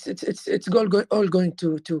all going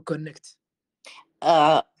to connect.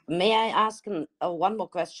 May I ask one more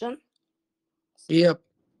question? Yep.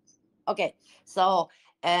 Okay, so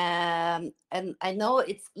and I know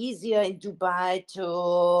it's easier in Dubai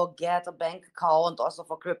to get a bank account also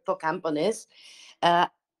for crypto companies.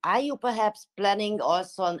 Are you perhaps planning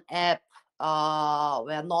also an app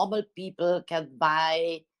where normal people can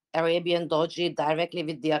buy Arabian Doge directly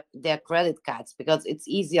with their credit cards, because it's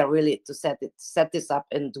easier really to set this up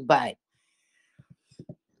in Dubai?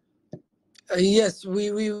 Yes,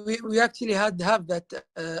 we actually have that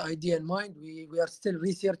idea in mind. We are still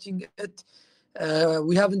researching it.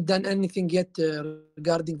 We haven't done anything yet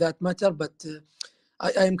regarding that matter, but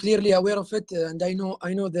I am clearly aware of it, and I know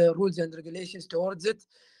the rules and regulations towards it.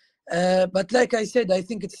 But like I said, I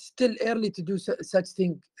think it's still early to do such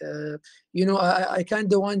thing. I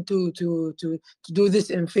kind of want to do this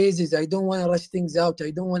in phases. I don't want to rush things out.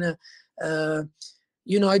 I don't want to, I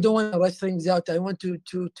don't want to rush things out. I want to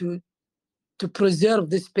preserve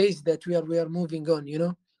the space that we are moving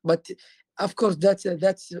on. But of course, that's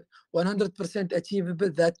 100% achievable.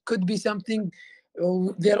 That could be something.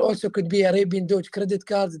 There also could be Arabian Doge credit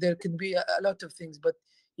cards. There could be a lot of things, but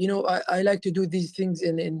I like to do these things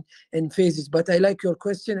in phases. But I like your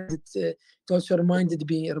question. It also reminded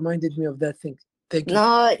me of that thing. Thank you.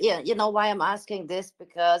 No, yeah, you know why I'm asking this?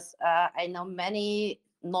 Because I know many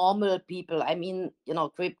normal people. I mean,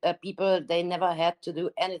 people, they never had to do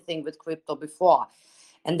anything with crypto before,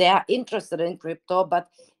 and they are interested in crypto, but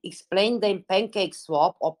explain them Pancake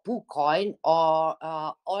Swap or PooCoin or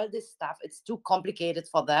all this stuff, it's too complicated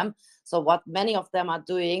for them. So what many of them are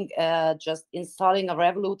doing, just installing a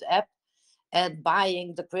Revolut app and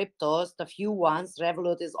buying the cryptos, the few ones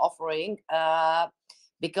Revolut is offering,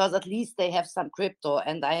 because at least they have some crypto.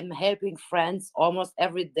 And I am helping friends almost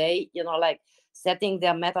every day, you know, like setting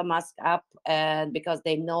their MetaMask up, and because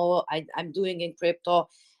they know I'm doing in crypto,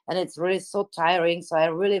 and it's really so tiring. So I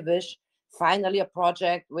really wish finally a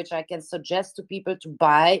project which I can suggest to people to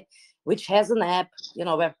buy, which has an app, you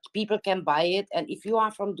know, where people can buy it. And if you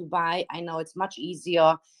are from Dubai, I know it's much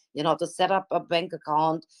easier, you know, to set up a bank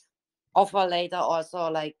account, offer later also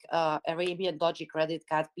like Arabian Doge credit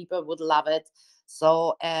card. People would love it.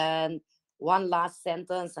 So, and one last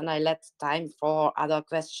sentence, and I let time for other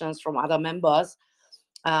questions from other members.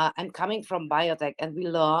 I'm coming from biotech, and we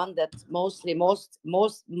learn that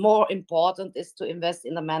more important is to invest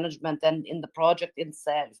in the management than in the project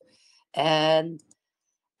itself. And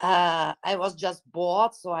I was just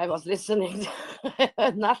bored, so I was listening.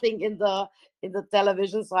 Nothing in the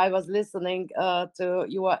television, so I was listening to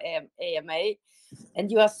your AMA.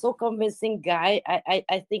 And you are so convincing guy.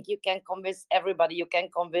 I think you can convince everybody. You can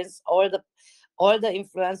convince all the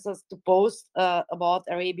influencers to post about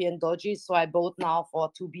Arabian Doge. So I bought now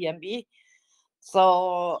for 2 BNB.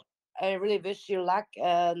 So I really wish you luck,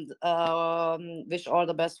 and wish all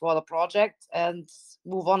the best for the project, and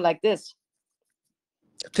move on like this.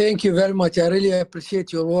 Thank you very much. I really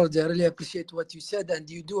appreciate your words. I really appreciate what you said, and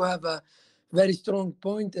you do have a very strong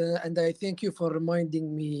point, and I thank you for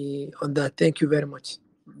reminding me on that. Thank you very much.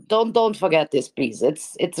 Don't forget this, please.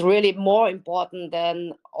 It's really more important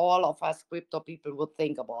than all of us crypto people would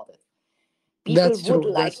think about it. People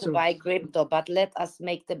would like to buy crypto, but let us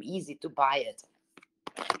make them easy to buy it.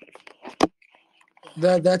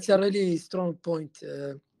 That's a really strong point.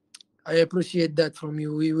 I appreciate that from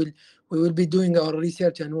you. We will be doing our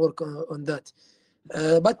research and work on that.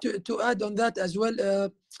 But to add on that as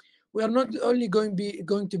well, we are not only going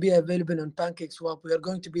to be available on PancakeSwap. We are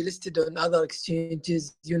going to be listed on other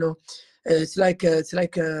exchanges. You know, it's like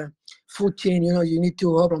a food chain. You know, you need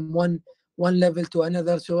to hop from one level to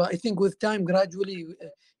another. So I think with time, gradually,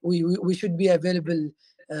 we should be available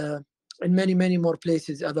in many more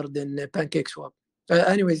places other than PancakeSwap.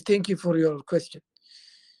 Anyways, thank you for your question.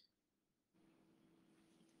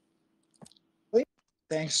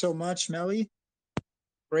 Thanks so much, Melly.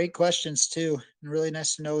 Great questions too, and really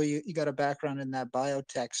nice to know you got a background in that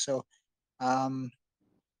biotech. So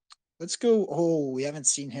let's go. Oh, we haven't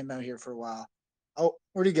seen him out here for a while. Oh,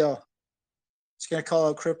 where'd he go? Just gonna call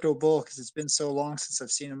out Crypto Bull because it's been so long since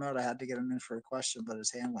I've seen him out. I had to get him in for a question, but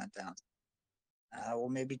his hand went down. We'll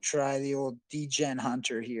maybe try the old DGen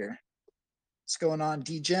Hunter here. What's going on,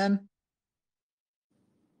 DGen?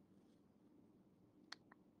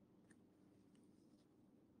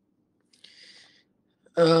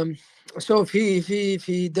 So if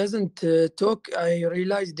he doesn't talk, I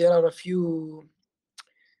realize there are a few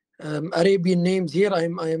Arabian names here. I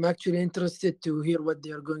am actually interested to hear what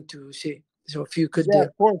they are going to say. So if you could, yeah,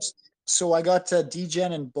 of course. So I got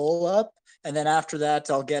DGen and Bull up, and then after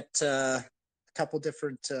that, I'll get a couple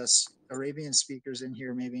different Arabian speakers in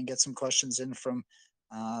here, maybe, and get some questions in from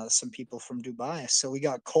some people from Dubai. So we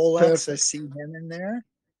got Colex. I see him in there.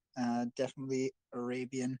 Definitely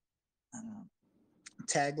Arabian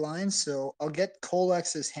tagline. So I'll get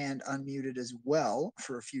Colex's hand unmuted as well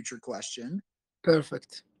for a future question.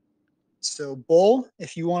 Perfect. So Bull,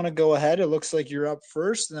 if you want to go ahead, it looks like you're up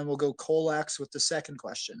first, and then we'll go Colex with the second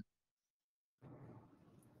question.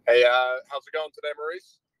 Hey, how's it going today,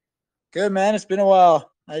 Maurice? Good, man. It's been a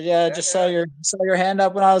while. I just saw your hand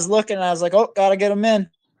up when I was looking, and I was like, oh, gotta get him in.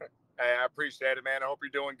 Hey, I appreciate it, man. I hope you're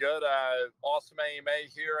doing good. Awesome AMA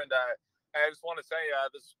here, and I just want to say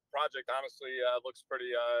this project honestly looks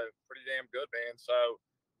pretty damn good, man. So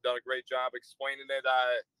done a great job explaining it.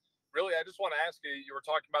 Really, I just want to ask you, you were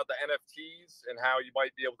talking about the NFTs and how you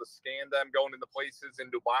might be able to scan them going into places in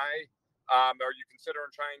Dubai. Are you considering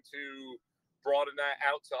trying to broaden that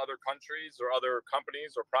out to other countries or other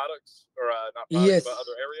companies or products, or not products, but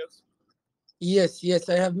other areas? Yes.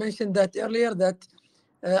 I have mentioned that earlier, that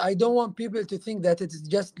I don't want people to think that it's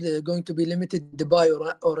just going to be limited to Dubai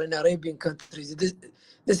or in Arabian countries.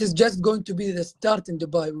 This is just going to be the start in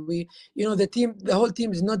Dubai. The whole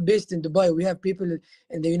team is not based in Dubai. We have people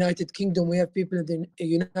in the United Kingdom. We have people in the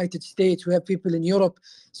United States. We have people in Europe.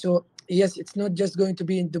 So yes, it's not just going to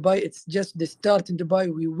be in Dubai. It's just the start in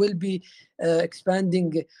Dubai. We will be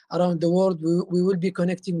expanding around the world. We will be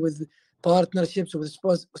connecting with partnerships, with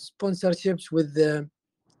sponsorships, with the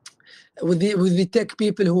tech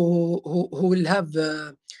people who will have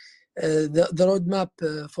the roadmap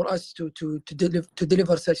for us to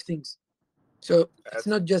deliver such things. So it's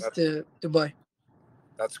not just Dubai.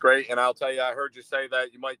 That's great. And I'll tell you, I heard you say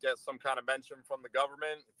that you might get some kind of mention from the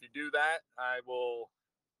government. If you do that, I will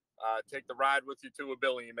take the ride with you to $1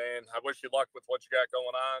 billion, man. I wish you luck with what you got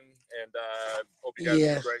going on, and hope you guys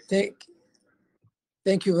do great.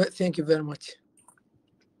 Thank you very much.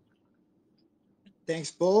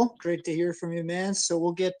 Thanks, Bo. Great to hear from you, man. So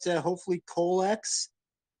we'll get hopefully Colex.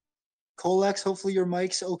 Colex, hopefully your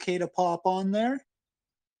mic's okay to pop on there.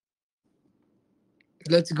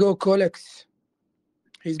 Let's go, Colex.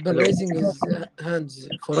 He's been raising his hands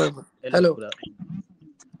forever. Hello. Hello,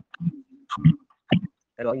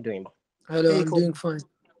 how are you doing? Hello, Hey, I'm doing fine.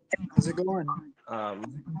 How's it going?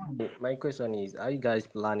 My question is, are you guys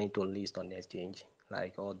planning to list on the exchange,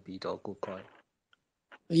 like Oddbit or KuCoin?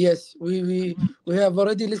 Yes, we have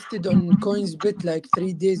already listed on CoinsBit like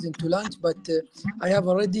 3 days into launch, but I have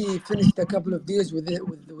already finished a couple of deals with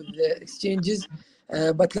the exchanges.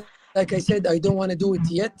 But like I said, I don't want to do it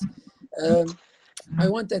yet. I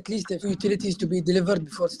want at least a few utilities to be delivered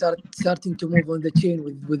before starting to move on the chain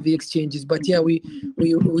with the exchanges. But yeah, we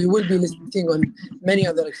will be listing on many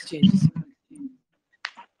other exchanges.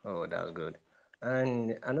 Oh, that's good.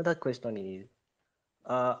 And another question is,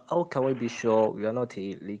 how can we be sure we are not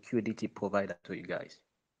a liquidity provider to you guys?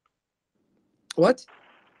 What?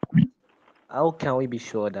 How can we be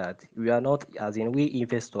sure that we are not, as in we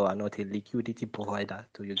investors are not a liquidity provider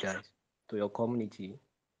to you guys, to your community?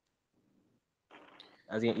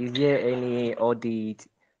 As in, is there any audit?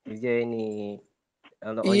 Is there any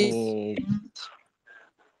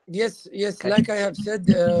Yes, like I have said,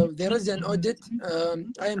 there is an audit.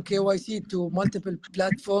 I am KYC to multiple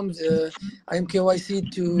platforms. I am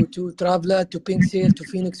KYC to Traveler, to Pink Sale, to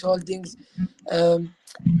Phoenix Holdings.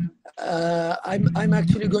 I'm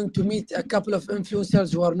actually going to meet a couple of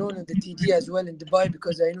influencers who are known in the TG as well in Dubai,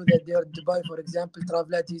 because I know that they are in Dubai. For example,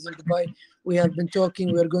 Traveler is in Dubai. We have been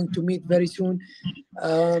talking. We are going to meet very soon.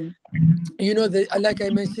 You know, like I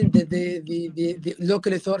mentioned, the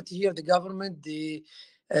local authority here, the government, the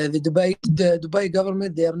Dubai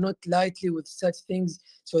government, they are not lightly with such things.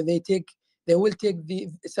 So they will take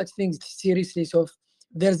such things seriously. So if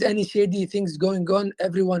there's any shady things going on,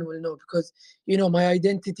 everyone will know, because you know my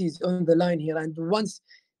identity is on the line here. And once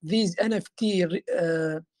these NFT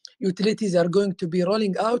utilities are going to be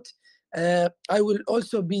rolling out, I will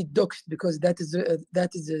also be doxed, because that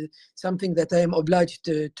is something that I am obliged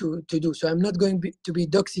to do. So I'm not going to be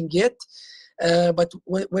doxing yet. But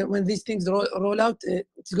when these things roll out,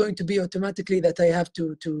 it's going to be automatically that I have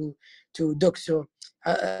to dox. So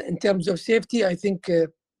in terms of safety, I think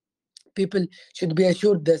people should be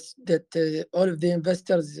assured that all of the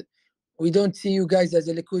investors, we don't see you guys as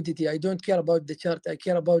a liquidity. I don't care about the chart. I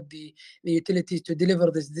care about the utilities to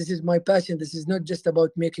deliver this. This is my passion. This is not just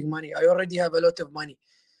about making money. I already have a lot of money.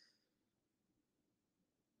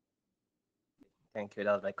 Thank you.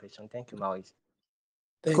 That was my question. Thank you, Maurice.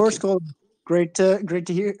 Of course, Cole. Great to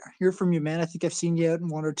hear from you, man. I think I've seen you out in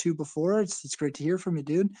one or two before. It's great to hear from you,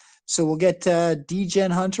 dude. So we'll get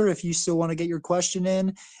DGen Hunter if you still want to get your question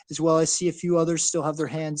in, as well as see a few others still have their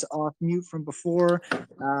hands off mute from before.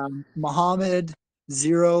 Mohammed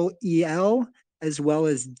 0EL, as well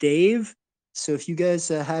as Dave. So if you guys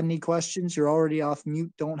had any questions, you're already off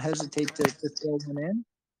mute. Don't hesitate to throw them in.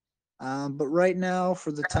 But right now,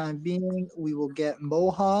 for the time being, we will get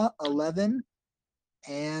Moha 11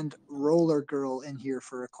 and Roller Girl in here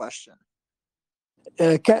for a question.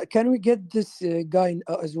 Can we get this guy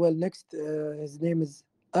as well next? His name is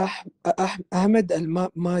Ahmed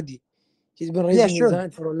Al-Mahdi. He's been raising his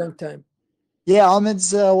hand for a long time. Yeah,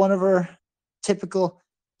 Ahmed's one of our typical.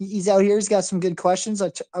 He's out here. He's got some good questions.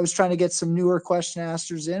 I was trying to get some newer question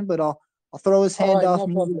askers in, but I'll throw his hand off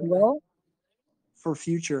mute as well for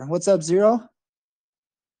future. What's up, Zero?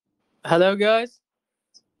 Hello, guys.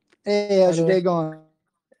 Hey, how's your day going?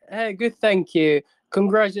 Hey, good, thank you.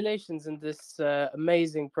 Congratulations on this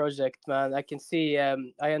amazing project, man. I can see, I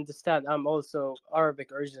understand. I'm also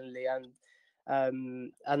Arabic originally,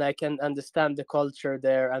 and I can understand the culture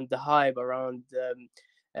there and the hype around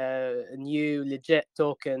new legit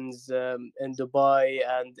tokens in Dubai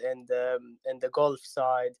and in the Gulf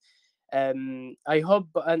side. I hope,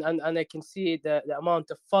 and I can see the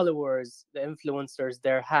amount of followers the influencers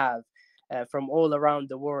there have. From all around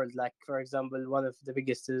the world, like for example, one of the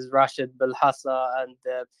biggest is Rashid Belhassa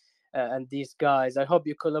and these guys. I hope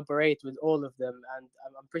you collaborate with all of them, and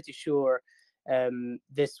I'm pretty sure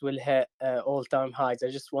this will hit all-time highs. I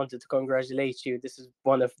just wanted to congratulate you. This is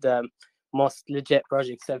one of the most legit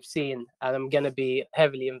projects I've seen, and I'm gonna be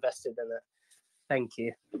heavily invested in it. Thank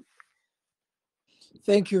you.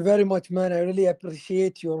 Thank you very much, man. I really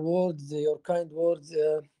appreciate your words, your kind words.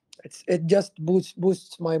 it just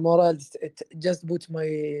boosts my morale. It just boosts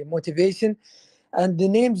my motivation. And the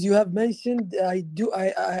names you have mentioned, I do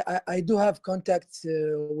have contacts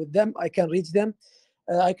with them. I can reach them.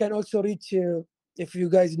 I can also reach if you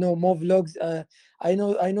guys know Mo Vlogs. I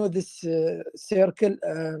know this circle.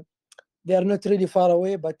 They are not really far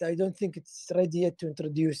away, but I don't think it's ready yet to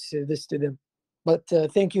introduce this to them. But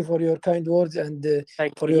thank you for your kind words and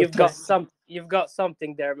Thank for you. your trust. You've got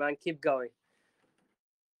something there, man. Keep going.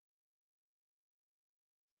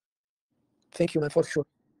 Thank you, man, for sure.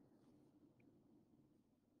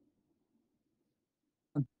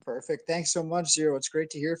 Perfect. Thanks so much, Zero. It's great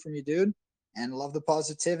to hear from you, dude. And love the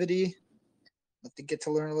positivity. Love to get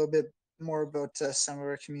to learn a little bit more about some of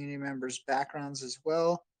our community members' backgrounds as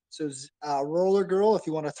well. So, Roller Girl, if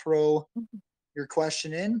you want to throw your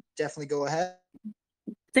question in, definitely go ahead.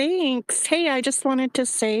 Thanks. Hey, I just wanted to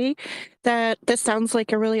say that this sounds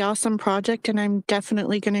like a really awesome project, and I'm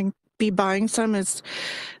definitely going to be buying some as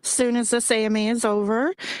soon as this AMA is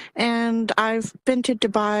over. And I've been to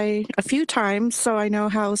Dubai a few times, so I know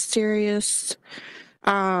how serious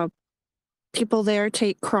people there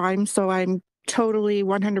take crime. So I'm totally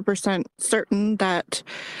 100% certain that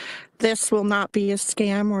this will not be a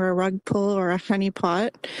scam or a rug pull or a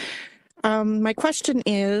honeypot. My question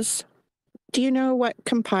is, do you know what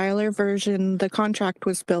compiler version the contract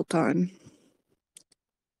was built on?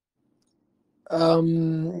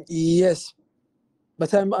 Yes,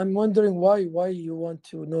 but I'm wondering why you want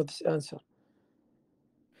to know this answer.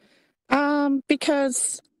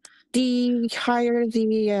 Because the higher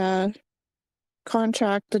the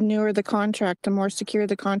contract, the newer the contract, the more secure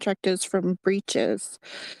the contract is from breaches.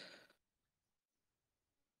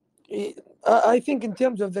 I think in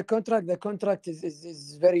terms of the contract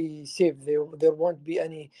is very safe. There won't be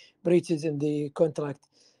any breaches in the contract.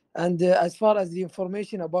 And as far as the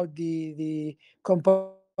information about the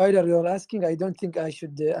compiler you're asking, I don't think I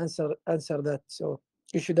should answer that. So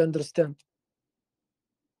you should understand.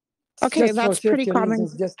 It's Okay, just that's for pretty safety common.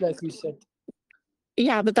 reasons, just like you said.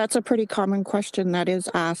 Yeah, but that's a pretty common question that is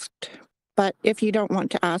asked. But if you don't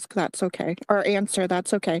want to ask, that's okay. Or answer,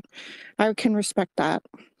 that's okay. I can respect that.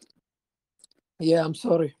 Yeah, I'm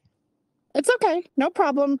sorry. It's okay. No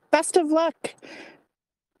problem. Best of luck.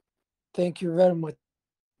 Thank you very much.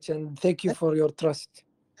 And thank you for your trust.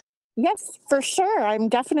 Yes, for sure. I'm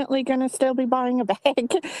definitely going to still be buying a bag.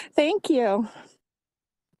 Thank you.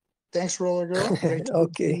 Thanks, Roller Girl. Great to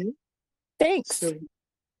Okay. meet you. Thanks. So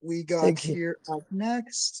we got Thank you. here up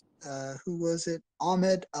next. Who was it?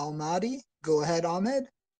 Ahmed Almadi. Go ahead, Ahmed.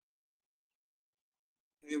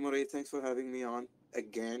 Hey, Murray, thanks for having me on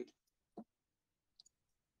again.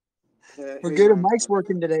 We're Hey, good. man. Mike's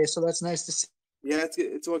working today, so that's nice to see. Yeah,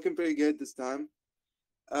 it's working pretty good this time.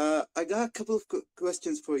 I got a couple of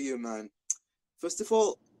questions for you, man. First of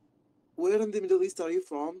all, where in the Middle East are you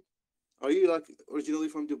from? Are you like originally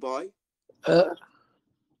from Dubai?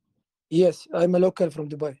 Yes, I'm a local from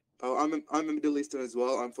Dubai. Oh, I'm a Middle Eastern as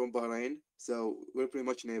well. I'm from Bahrain, so we're pretty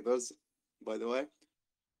much neighbors, by the way.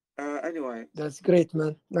 Anyway. That's great,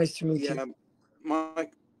 man. Nice to meet you.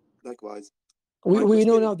 Mike, likewise. We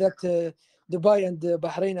know now that Dubai and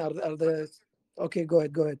Bahrain are the. Okay, go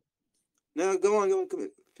ahead. No, go on,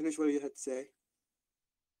 finish what you had to say.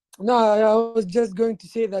 No, I was just going to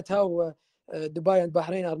say that how Dubai and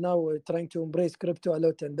Bahrain are now trying to embrace crypto a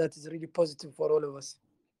lot, and that is really positive for all of us.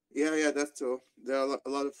 Yeah, that's true. There are a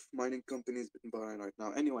lot of mining companies in Bahrain right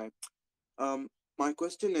now. Anyway, my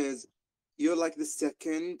question is, you're like the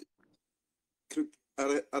second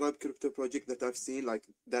Arab crypto project that I've seen, like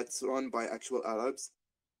that's run by actual Arabs.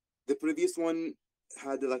 The previous one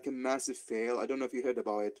had like a massive fail. I don't know if you heard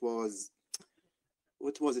about it.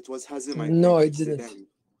 What was it? Was Hazim, I think. No, I didn't.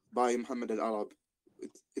 By Mohammed Al Arab.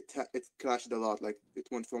 It crashed a lot. Like it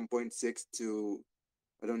went from 0.6 to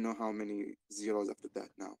I don't know how many zeros after that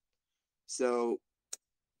now. So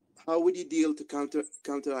how would you deal to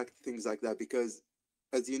counteract things like that? Because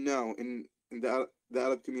as you know, in the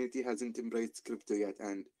Arab community hasn't embraced crypto yet,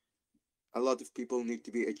 and a lot of people need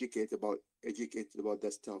to be educated about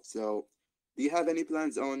that stuff. So do you have any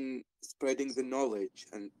plans on spreading the knowledge,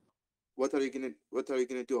 and what are you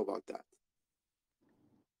gonna do about that?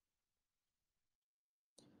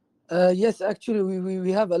 Yes, actually,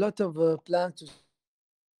 we have a lot of plans to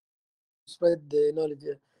spread the knowledge.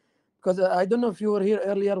 Because I don't know if you were here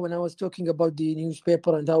earlier when I was talking about the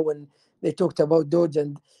newspaper and how when they talked about Doge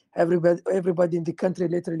and everybody in the country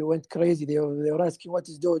literally went crazy. They were asking, what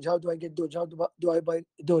is Doge? How do I get Doge? How do I buy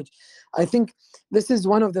Doge? I think this is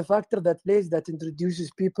one of the factors that introduces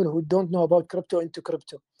people who don't know about crypto into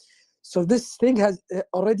crypto. So this thing has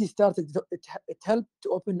already started. It helped to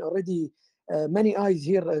open already many eyes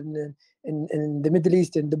here in the Middle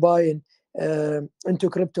East, in Dubai, and into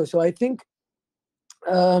crypto. So I think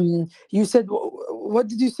you said, what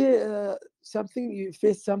did you say? Something you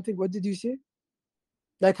faced something. What did you say?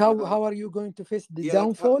 Like how are you going to face the Yeah, like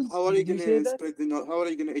downfalls? how are you Did you say gonna that? spread the knowledge? How are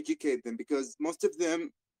you gonna educate them? Because most of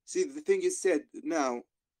them, see, the thing you said now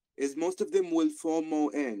is most of them will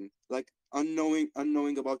FOMO in, like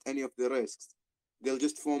unknowing about any of the risks. They'll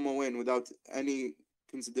just FOMO in without any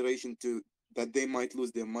consideration to that they might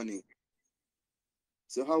lose their money.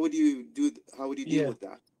 So how would you how would you deal Yeah. with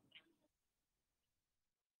that?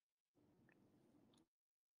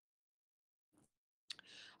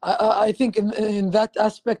 I think in that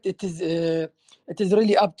aspect it is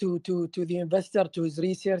really up to the investor, to his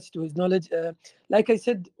research, to his knowledge. Like I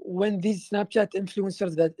said, when these Snapchat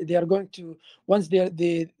influencers that they are going to, once they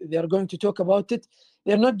are going to talk about it,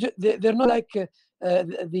 they're not like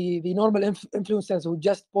the normal influencers who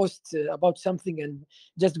just post about something and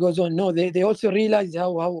just goes on. No, they also realize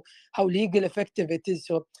how legal effective it is.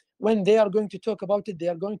 So when they are going to talk about it, they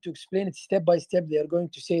are going to explain it step by step. They are going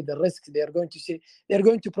to say the risks. They are going to say, they're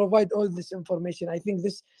going to provide all this information. I think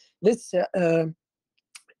this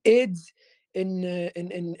aids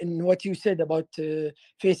in what you said about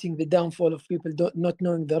facing the downfall of people not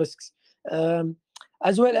knowing the risks,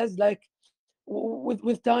 as well as like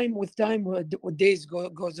with time, with days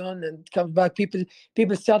goes on and comes back,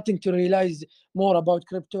 people starting to realize more about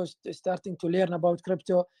crypto, starting to learn about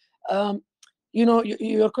crypto. um,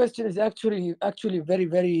 your question is actually very,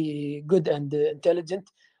 very good and intelligent.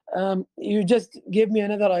 You just gave me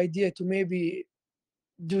another idea to maybe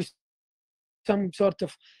do some sort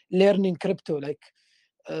of learning crypto, like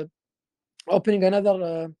uh, opening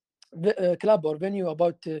another club or venue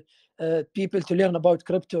about people to learn about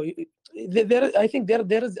crypto. I think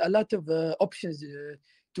there is a lot of options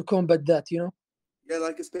to combat that. Yeah,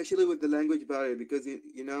 like especially with the language barrier, because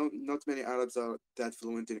you know not many Arabs are that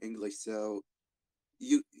fluent in English, so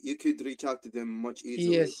you could reach out to them much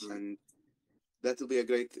easily, Yes. and that will be a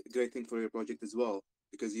great thing for your project as well,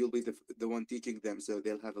 because you'll be the one teaching them, so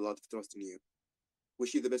they'll have a lot of trust in you.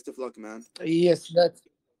 Wish you the best of luck, man. Yes, that.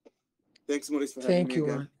 Thanks, Maurice, for having Thank me you,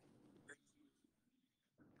 again.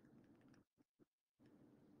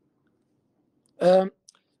 man.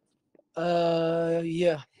 um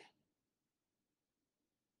yeah.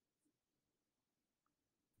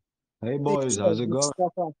 Hey Hey, boys, sorry, how's it I was going?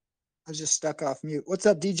 stuck off. I was just stuck off mute. What's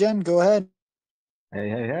up, DGen? Go ahead.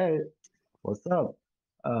 Hey, what's up?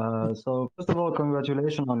 So first of all,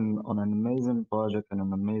 congratulations on an amazing project and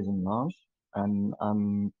an amazing launch. And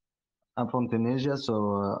I'm from Tunisia,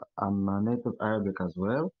 so I'm a native Arabic as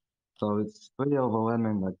well. So it's pretty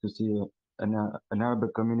overwhelming, like to see an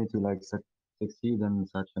Arabic community like succeed in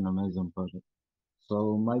such an amazing project.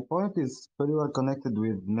 So my point is pretty well connected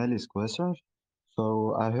with Melly's questions.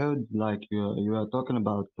 So I heard like you are talking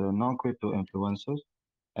about non-crypto influencers,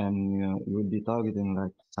 and you will be targeting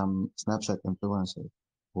like some Snapchat influencers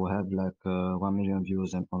who have like 1 million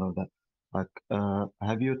views and all of that. Like,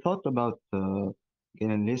 have you thought about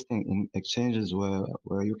getting listing in exchanges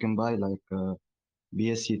where you can buy like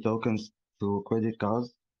BSC tokens to credit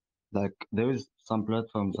cards? Like there is some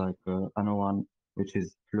platforms like I know one which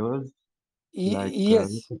is Floors, like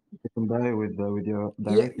Yes. you can buy with your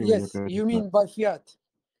directly with your Yes, credit you card. mean by fiat?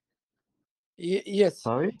 Yes.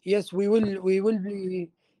 Sorry? Yes, we will be.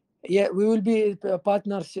 Yeah, we will be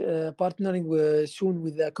partnering soon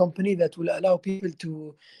with a company that will allow people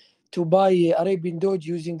to buy Arabian Doge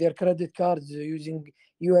using their credit cards, using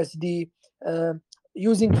USD, uh,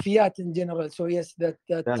 using fiat in general. So yes, Yeah,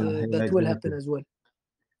 that will happen exactly. as well.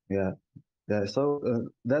 Yeah. Yeah, so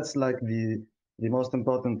that's like the most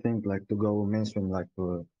important thing, like to go mainstream, like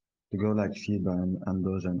to go like Shiba and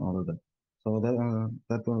Doge and all of that. So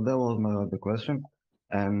that was my other question,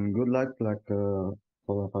 and good luck like for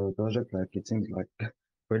the project. Like it seems like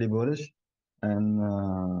pretty bullish, and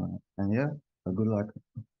yeah, good luck.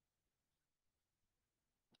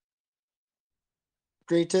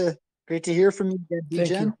 Great to hear from you again, Thank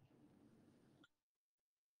DGen. you.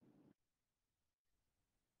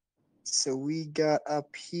 So we got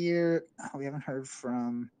up here. We haven't heard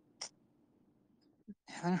from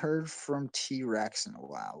T-Rex in a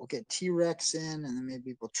while. We'll get T-Rex in, and then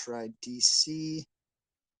maybe we'll try DC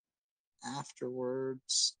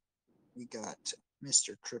afterwards. We got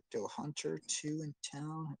Mr. Crypto Hunter 2 in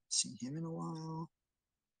town. Haven't seen him in a while.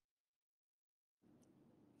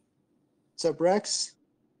 What's up, Rex?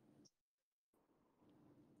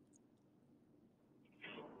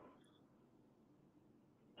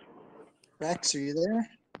 Rex, are you there?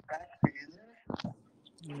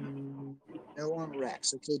 No on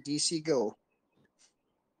Rex. Okay, DC, go.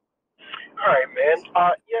 All right, man.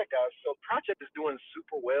 Yeah, guys. So project is doing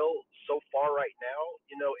super well so far right now.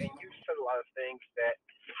 You know, and you said a lot of things that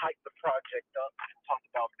hype the project up and talked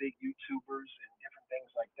about big YouTubers and different things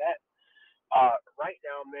like that. Right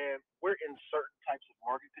now, man, we're in certain types of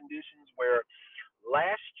market conditions where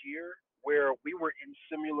last year, where we were in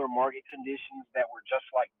similar market conditions that were just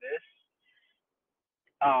like this,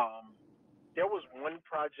 um, there was one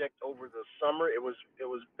project over the summer. It was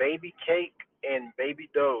Baby Cake and Baby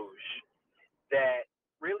Doge that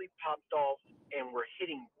really popped off and were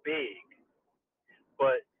hitting big,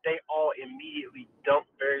 but they all immediately dumped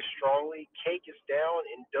very strongly. Cake is down,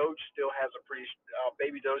 and Doge still has a pretty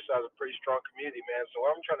Baby Doge still has a pretty strong community, man. So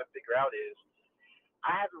what I'm trying to figure out is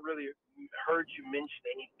I haven't really heard you mention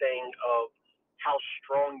anything of how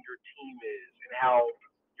strong your team is and how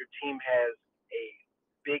your team has a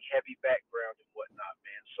big, heavy background and whatnot,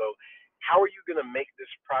 man. So, how are you gonna make this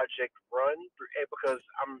project run? Because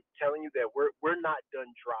I'm telling you that we're not done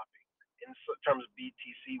dropping in terms of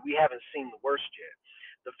BTC. We haven't seen the worst yet.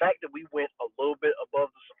 The fact that we went a little bit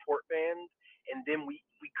above the support band and then we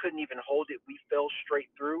couldn't even hold it. We fell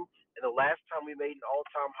straight through. And the last time we made an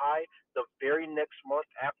all-time high, the very next month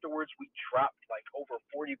afterwards, we dropped like over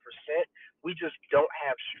 40%. We just don't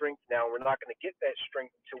have strength now. We're not going to get that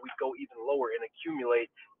strength until we go even lower and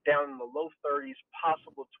accumulate down in the low 30s,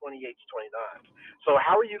 possible 28s, 29s. So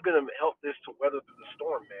how are you going to help this to weather through the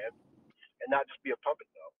storm, man, and not just be a puppet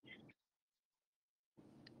though?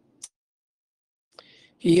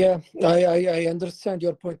 Yeah, I understand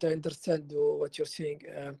your point. I understand what you're saying.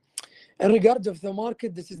 In regards of the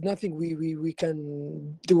market, this is nothing we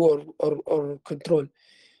can do or control.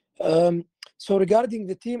 So regarding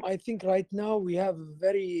the team, I think right now we have a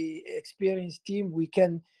very experienced team. We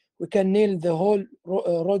can nail the whole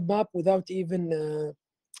roadmap without even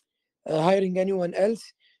hiring anyone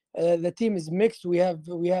else. The team is mixed. We have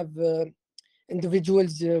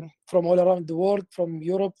individuals from all around the world, from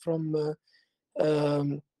Europe, from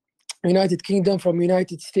United Kingdom, from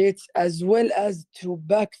United States, as well as to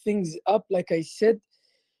back things up. Like I said,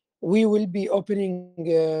 we will be opening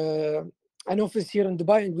an office here in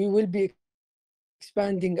Dubai, and we will be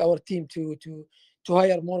expanding our team to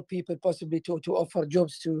hire more people, possibly to offer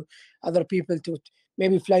jobs to other people, to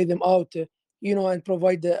maybe fly them out, and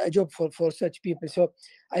provide a job for such people. So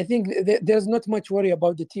I think there's not much worry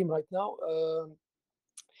about the team right now.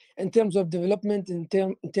 In terms of development, in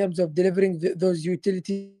terms of delivering those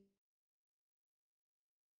utilities,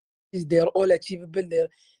 they are all achievable.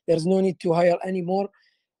 There's no need to hire any more.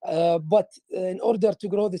 But in order to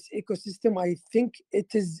grow this ecosystem, I think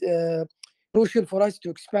it is crucial for us to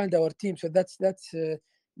expand our team. So that's the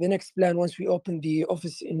next plan once we open the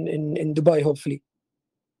office in Dubai, hopefully.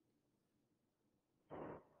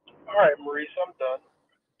 All right, Maurice, I'm done.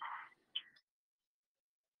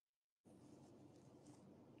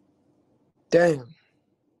 Damn.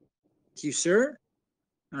 Thank you, sir.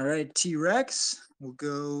 All right, T-Rex, we'll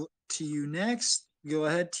go to you next. Go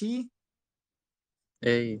ahead, T.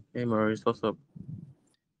 Hey, Maurice, what's up?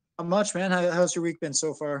 Not much, man. How's your week been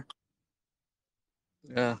so far?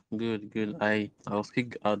 Yeah, good. I was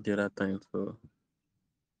kicked out the other time, so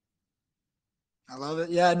I love it.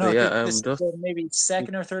 Yeah, so no, yeah, this is just the maybe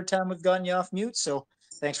second or third time we've gotten you off mute, so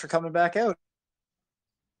thanks for coming back out.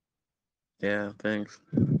 yeah, thanks.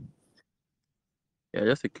 Yeah,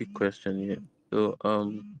 just a quick question here. So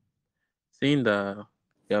seeing that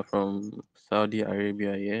you're from Saudi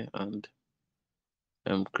Arabia, yeah, and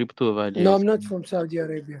crypto over there No, is I'm not from Saudi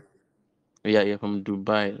Arabia. yeah, you're from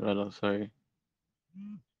Dubai, rather, sorry.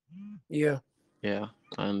 Yeah. Yeah,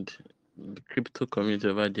 and the crypto community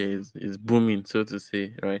over there is booming, so to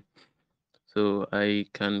say, right? So I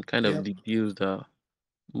can kind of Yeah. deduce that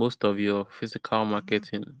most of your physical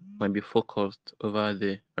marketing might be focused over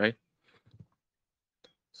there, right?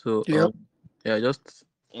 So Yeah. yeah, I just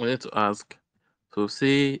wanted to ask. So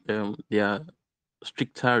say there are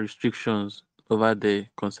stricter restrictions over there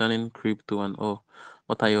concerning crypto and all.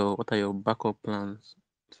 What are your backup plans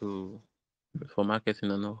for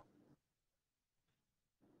marketing and all?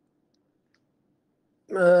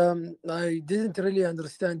 I didn't really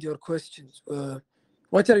understand your questions.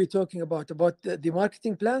 What are you talking about? About the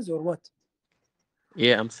marketing plans or what?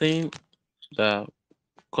 Yeah, I'm saying that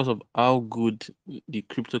because of how good the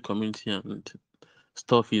crypto community and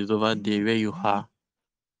stuff is over there where you are,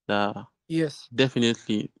 that Yes.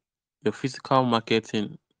 definitely your physical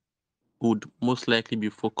marketing would most likely be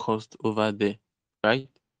focused over there, right?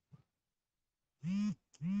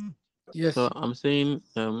 Yes. So I'm saying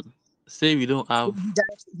say we don't have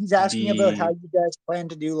He's asking about how the you guys plan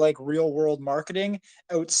to do like real world marketing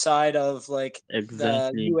outside of like the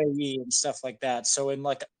exactly, UAE and stuff like that. So in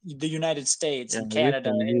like the United States yeah, and away Canada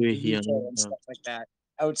from and the UAE UK and all and that. stuff like that,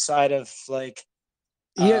 outside of like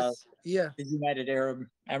uh, Yes, yeah, the United Arab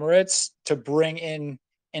Emirates, to bring in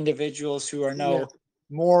individuals who are yeah, now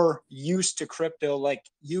more used to crypto, like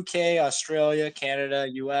UK, Australia, Canada,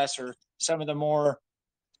 US, or some of the more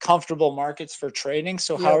comfortable markets for trading.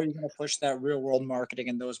 So how yeah. are you going to push that real world marketing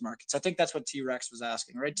in those markets? I think that's what T Rex was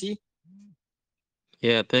asking, right? T?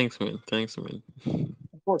 Yeah, thanks, man. Thanks, man.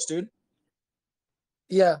 Of course, dude.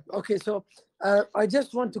 Yeah. Okay. So I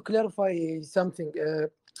just want to clarify something.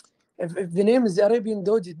 If the name is Arabian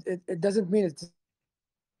Doge, it doesn't mean it's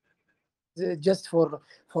just for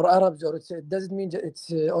Arabs, or it doesn't mean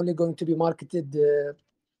it's only going to be marketed,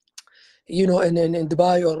 in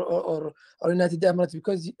Dubai or United Emirates.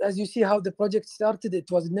 Because as you see how the project started, it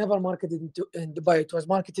was never marketed in Dubai. It was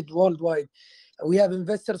marketed worldwide. We have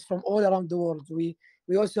investors from all around the world. We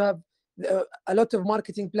also have a lot of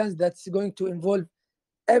marketing plans that's going to involve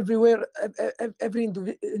everywhere, every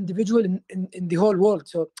individual in the whole world.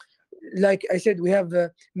 So like I said, we have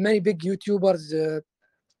many big YouTubers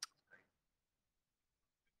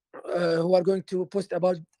who are going to post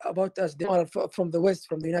about us. They are from the West,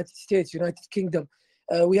 from the United States, United Kingdom.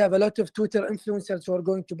 We have a lot of Twitter influencers who are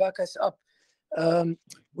going to back us up.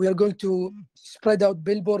 We are going to spread out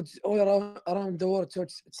billboards all around the world. So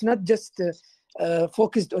it's not just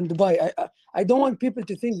focused on Dubai. I don't want people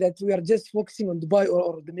to think that we are just focusing on Dubai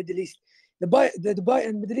or the Middle East. The Dubai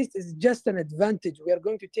and Middle East is just an advantage. We are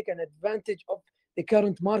going to take an advantage of the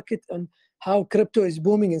current market and how crypto is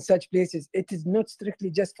booming in such places. It is not strictly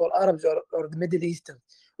just for Arabs or the Middle Eastern.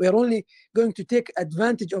 We are only going to take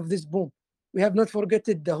advantage of this boom. We have not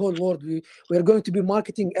forgotten the whole world. We are going to be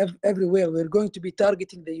marketing everywhere. We're going to be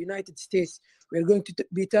targeting the United States. We're going to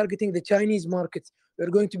be targeting the Chinese markets. We're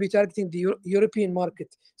going to be targeting the European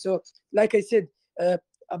market. So, like I said,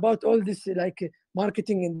 about all this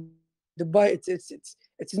marketing in Dubai,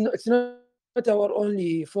 it's not our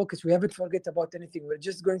only focus. We haven't forget about anything. We're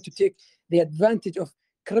just going to take the advantage of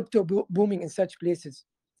crypto booming in such places.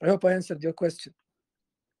 I hope I answered your question.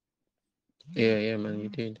 Yeah, man, you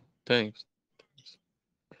did. Thanks.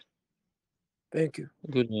 Thank you.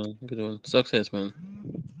 Good one. Good one. Success, man.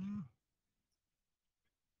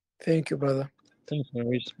 Thank you, brother. Thanks,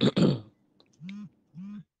 Maurice.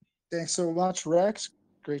 Thanks so much, Rex.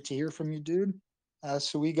 Great to hear from you, dude.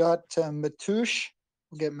 So we got Matush.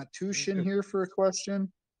 We'll get Matush in here for a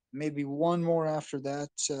question. Maybe one more after that,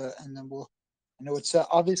 and then we'll. I know it's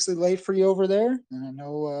obviously late for you over there, and I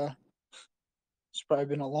know it's probably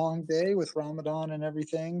been a long day with Ramadan and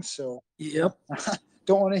everything. So Yep.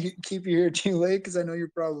 don't want to keep you here too late because I know you're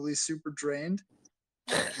probably super drained.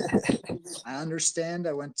 I understand.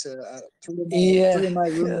 I went to three of my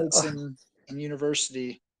roommates in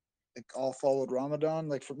university, like, all followed Ramadan.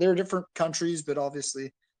 Like they're different countries, but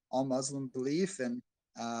obviously all Muslim belief. And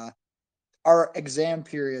our exam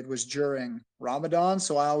period was during Ramadan,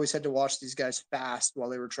 so I always had to watch these guys fast while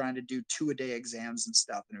they were trying to do 2-a-day exams and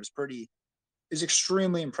stuff. And it was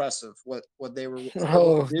extremely impressive what they were able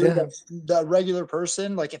Oh, to do. damn. The regular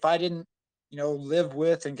person, like if I didn't, live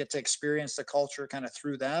with and get to experience the culture kind of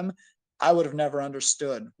through them, I would have never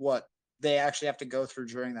understood what they actually have to go through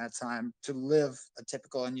during that time to live a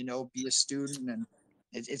typical and be a student. And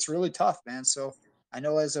it's really tough, man. So I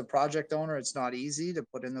know as a project owner, it's not easy to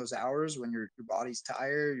put in those hours when your body's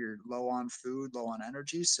tired, you're low on food, low on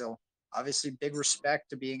energy. So obviously big respect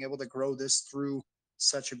to being able to grow this through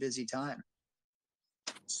such a busy time.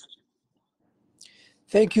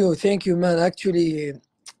 Thank you, man. Actually,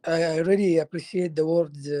 I really appreciate the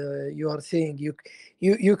words you are saying.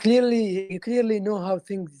 You clearly know how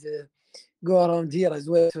things go around here as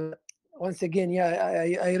well. So once again,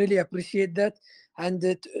 yeah, I really appreciate that. And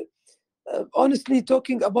honestly,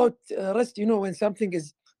 talking about rest,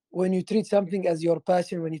 when you treat something as your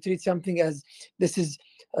passion, when you treat something as this is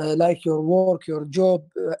like your work, your job,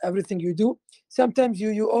 everything you do, sometimes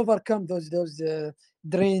you overcome those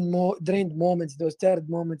drained moments, those tired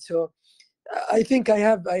moments. So I think I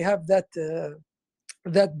have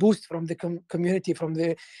that boost from the community, from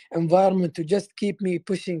the environment to just keep me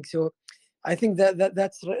pushing. So I think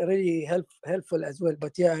that's really helpful as well.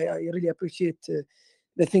 But yeah, I really appreciate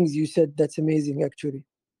the things you said. That's amazing, actually.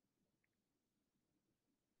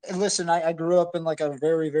 And listen, I grew up in like a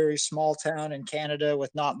very, very small town in Canada with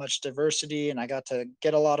not much diversity, and I got to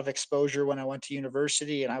get a lot of exposure when I went to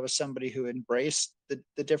university, and I was somebody who embraced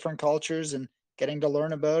the different cultures and getting to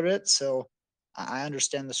learn about it. So I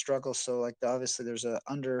understand the struggle. So like obviously there's a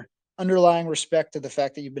underlying respect to the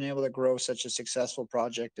fact that you've been able to grow such a successful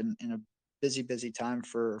project in a busy time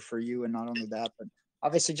for you, and not only that, but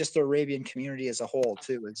obviously just the Arabian community as a whole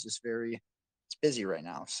too. It's just it's busy right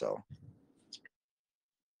now. So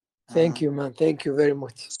Thank you, man. Thank you very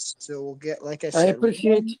much. So we'll get, like I I said,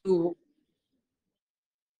 appreciate you.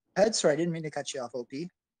 Sorry, I didn't mean to cut you off, OP.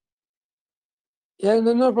 Yeah,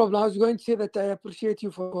 no problem. I was going to say that I appreciate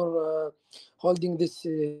you for holding this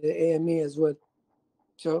AMA as well.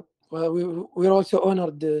 So we're also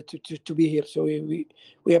honored to be here. So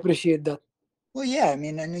we appreciate that. Well, yeah, I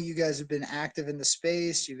mean, I know you guys have been active in the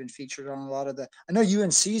space. You've been featured on a lot of I know you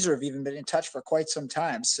and Caesar have even been in touch for quite some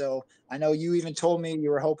time. So I know you even told me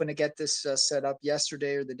you were hoping to get this set up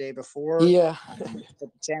yesterday or the day before. Yeah. But the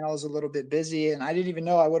channel is a little bit busy, and I didn't even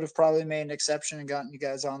know. I would have probably made an exception and gotten you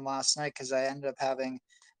guys on last night, because I ended up having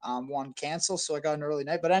one cancel. So I got an early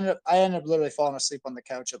night, but I ended up literally falling asleep on the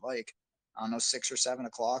couch at like, I don't know, 6 or 7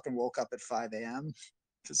 o'clock, and woke up at 5 a.m.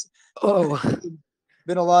 Oh.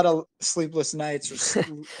 Been a lot of sleepless nights or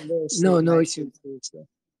no issue. So.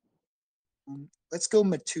 Let's go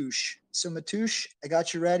Matouche. So Matouche, I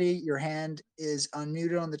got you ready. Your hand is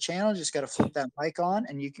unmuted on the channel. Just got to flip that mic on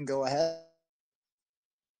and you can go ahead.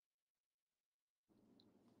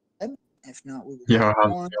 If not, we will Yo,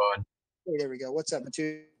 how's on. it going? Hey, there we go. What's up,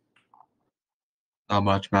 Matouche? Not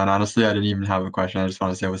much, man. Honestly, I didn't even have a question. I just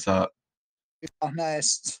want to say what's up. Oh,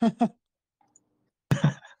 nice.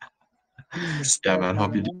 Yeah, man.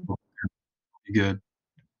 Hope you do good.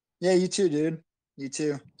 Yeah, you too, dude. You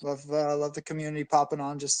too. Love the community popping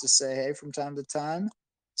on just to say hey from time to time.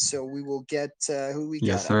 So we will get who we got.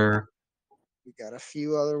 Yes, sir. We got a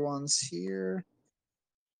few other ones here.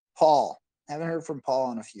 Paul. Haven't heard from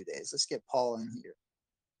Paul in a few days. Let's get Paul in here.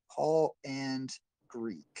 Paul and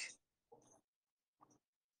Greek.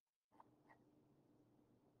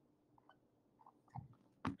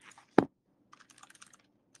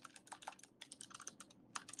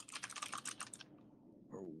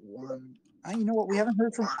 One. You know what? We haven't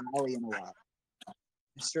heard from Ali in a while.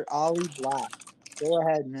 Mr. Ali Black. Go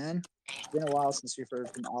ahead, man. It's been a while since we've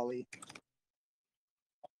heard from Ali.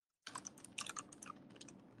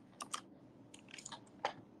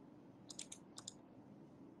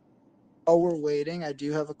 While we're waiting, I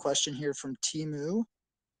do have a question here from Timu.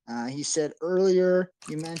 He said earlier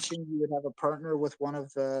you mentioned you would have a partner with one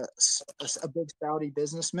of a big Saudi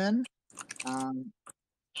businessman.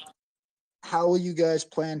 How will you guys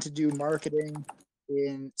plan to do marketing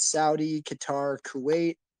in Saudi, Qatar,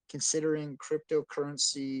 Kuwait, considering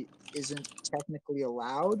cryptocurrency isn't technically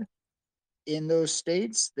allowed in those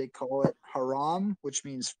states? They call it haram, which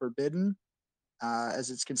means forbidden, as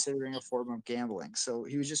it's considering a form of gambling. So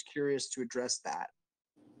he was just curious to address that.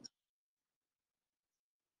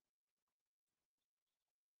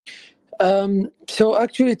 So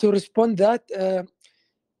actually, to respond that,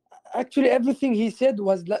 actually everything he said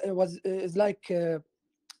is like the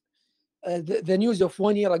news of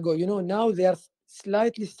 1 year ago. You know, now they are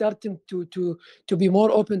slightly starting to be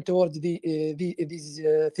more open towards these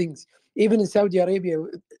things. Even in Saudi Arabia,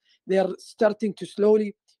 they are starting to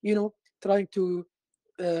slowly, you know, trying to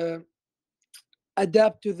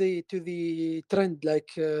adapt to the trend,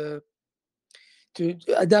 like to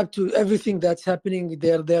adapt to everything that's happening.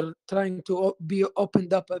 They're trying to be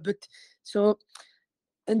opened up a bit. So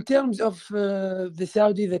in terms of the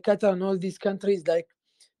Saudi, the Qatar, and all these countries, like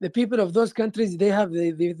the people of those countries, they have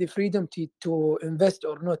the freedom to invest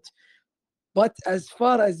or not. But as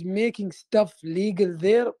far as making stuff legal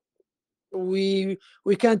there, we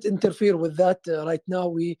can't interfere with that right now.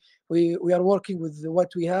 We are working with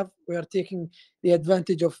what we have. We are taking the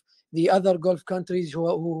advantage of the other Gulf countries who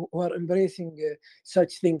are embracing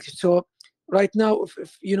such things. So right now,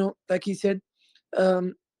 if you know, like he said,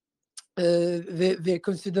 they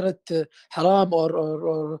consider it haram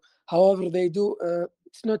or however they do.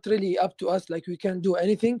 It's not really up to us. Like, we can't do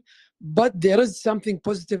anything. But there is something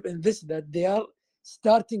positive in this, that they are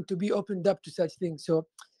starting to be opened up to such things. So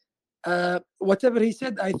whatever he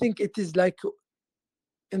said, I think it is like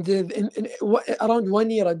around 1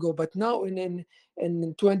 year ago. But now in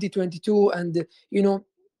 2022, and you know,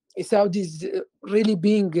 Saudis really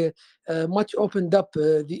being much opened up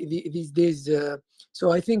these days.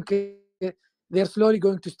 So I think they're slowly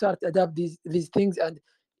going to start adapt these things. And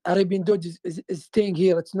Arabian Doge is staying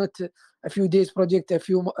here. It's not a few days project,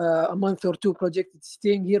 a month or two project. It's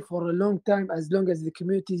staying here for a long time. As long as the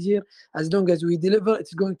community is here, as long as we deliver,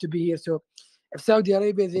 it's going to be here. So if Saudi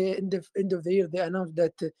Arabia, the end of the year, they announce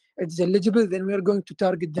that it's eligible, then we are going to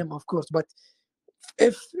target them, of course. But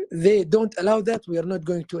if they don't allow that, we are not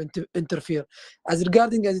going to interfere. As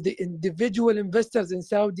regarding as the individual investors in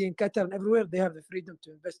Saudi and Qatar and everywhere, they have the freedom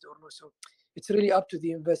to invest or not. So it's really up to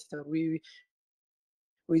the investor. We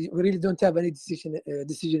really don't have any decision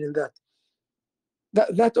in that.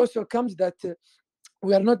 That also comes that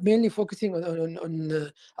we are not mainly focusing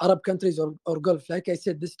on Arab countries or Gulf. Like I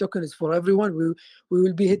said, this token is for everyone. We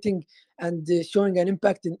will be hitting and showing an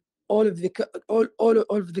impact in all of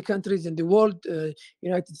the countries in the world,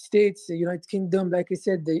 United States, United Kingdom, like I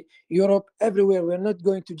said, Europe, everywhere. We're not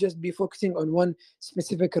going to just be focusing on one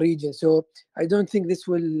specific region. So I don't think this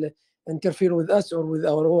will interfere with us or with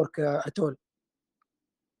our work at all.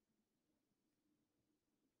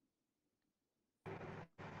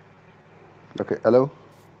 Okay, hello.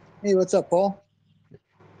 Hey, what's up, Paul?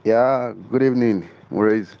 Yeah, good evening,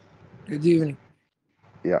 Maurice. Good evening.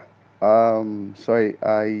 Yeah. Sorry,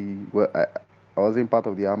 I wasn't part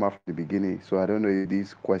of the AMA from the beginning, so I don't know if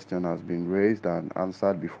this question has been raised and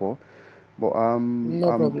answered before. But No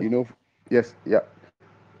problem. yes, yeah.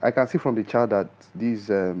 I can see from the chart that this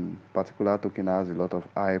particular token has a lot of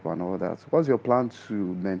hype and all that. What's your plan to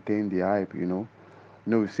maintain the hype?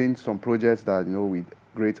 We've seen some projects that, with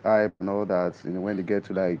great hype and all that, when they get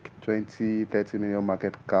to like 20, 30 million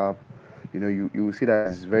market cap, you will see that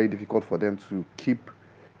it's very difficult for them to keep,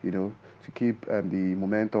 the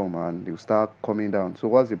momentum, and they'll start coming down. So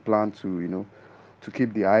what's the plan to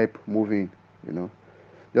keep the hype moving, you know?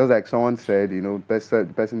 Just like someone said,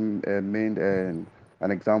 the person made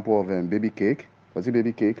an example of baby cake. Was it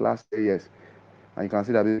baby cake last year? Yes. And you can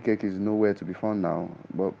see that baby cake is nowhere to be found now.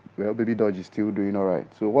 But well, baby Dodge is still doing all right.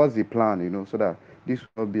 So what's the plan, so that this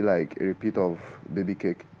will not be like a repeat of baby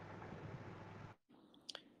cake?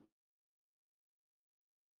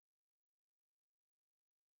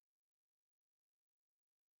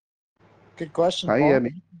 Good question, Can you hear Paul.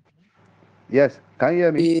 me? Yes. Can you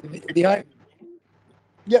hear me? The hype.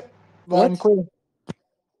 Yep, loud and What? clear.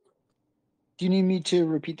 Do you need me to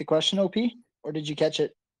repeat the question, OP, or did you catch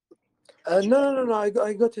it? No.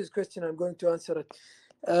 I got his question. I'm going to answer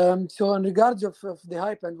it. So in regards of the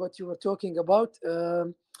hype and what you were talking about,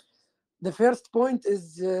 the first point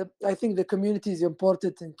is I think the community is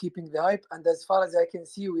important in keeping the hype. And as far as I can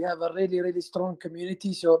see, we have a really, really strong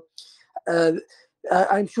community. So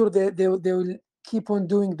I'm sure they will keep on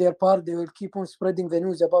doing their part. They will keep on spreading the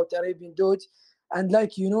news about Arabian Doge. And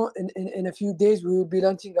like, in a few days, we will be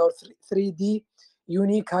launching our 3D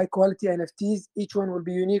unique high quality NFTs. Each one will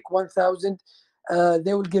be unique, 1,000.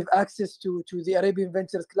 They will give access to the Arabian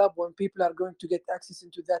Ventures Club. When people are going to get access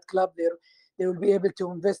into that club, they will be able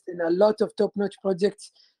to invest in a lot of top-notch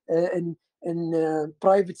projects in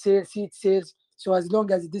private sales, seed sales. So as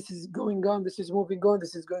long as this is going on, this is moving on,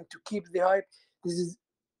 this is going to keep the hype. This is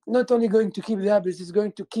not only going to keep the hype, this is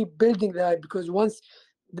going to keep building the hype, because once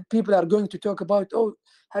the people are going to talk about, oh,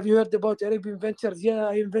 have you heard about Arabian Ventures? Yeah,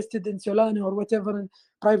 I invested in Solana or whatever in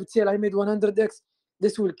private sale. I made 100x.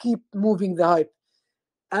 This will keep moving the hype.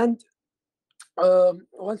 And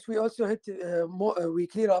once we also hit we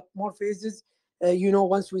clear up more phases,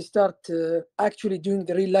 once we start actually doing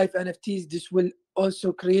the real life NFTs, this will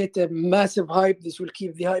also create a massive hype. This will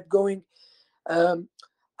keep the hype going.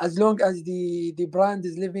 As long as the brand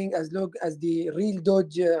is living, as long as the real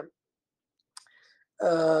Doge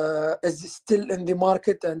is still in the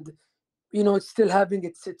market, and it's still having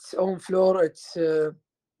its own floor, it's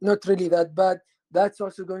not really that bad. That's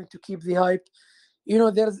also going to keep the hype.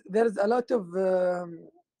 There's a lot of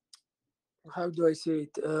how do I say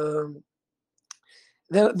it?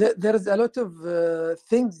 There's a lot of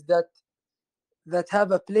things that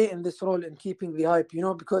have a play in this role in keeping the hype.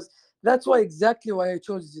 Because that's exactly why I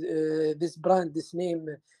chose this brand, this name,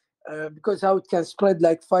 because how it can spread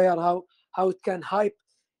like fire, how it can hype.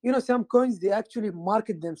 Some coins, they actually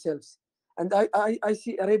market themselves, and I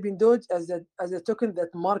see Arabian Doge as a token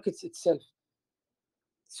that markets itself.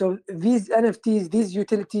 So these NFTs, these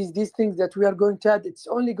utilities, these things that we are going to add, it's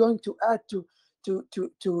only going to add to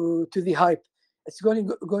the hype. It's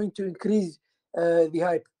going to increase the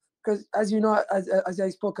hype, because as you know, as I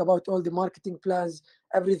spoke about all the marketing plans,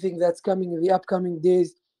 everything that's coming in the upcoming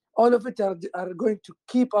days, all of it are going to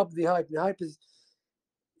keep up the hype. The hype is,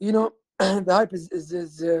 the hype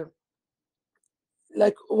is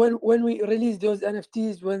like when we release those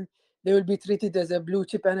NFTs, when they will be treated as a blue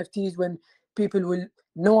chip NFTs, when people will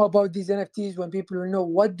know about these NFTs, when people will know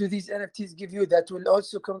what do these NFTs give you, that will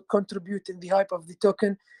also contribute in the hype of the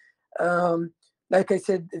token. Like I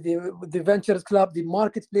said, the Ventures Club, the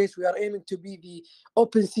marketplace, we are aiming to be the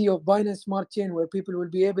OpenSea of Binance Smart Chain, where people will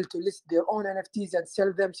be able to list their own NFTs and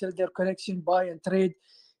sell their collection, buy and trade.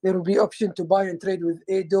 There will be option to buy and trade with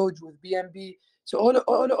Doge, with BNB. So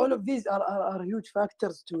all of these are huge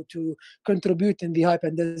factors to contribute in the hype.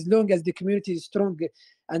 And as long as the community is strong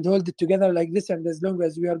and hold it together like this, and as long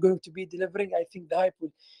as we are going to be delivering, I think the hype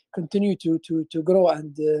will continue to grow.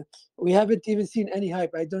 And we haven't even seen any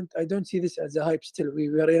hype. I don't see this as a hype still. We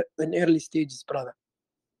were in early stages, brother.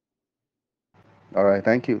 All right,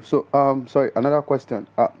 thank you. So, sorry, another question.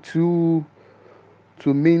 To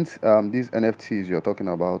mint these NFTs you're talking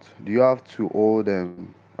about, do you have to hold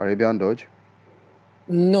Arabian Doge?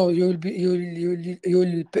 No, you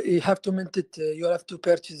have to mint it. You'll have to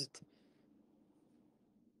purchase it.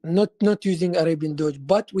 Not using Arabian Doge,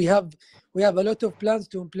 but we have a lot of plans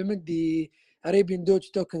to implement the Arabian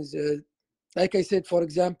Doge tokens. Like I said, for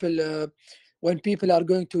example, when people are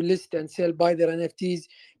going to list and buy their NFTs,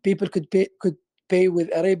 people could pay with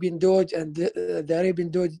Arabian Doge, and the Arabian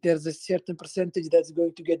Doge, there's a certain percentage that's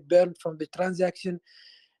going to get burned from the transaction.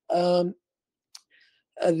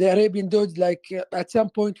 The Arabian Doge, like at some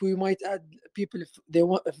point, we might add people if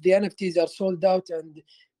the NFTs are sold out, and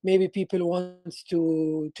maybe people wants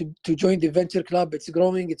to join the venture club. It's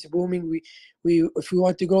growing, it's booming. We if we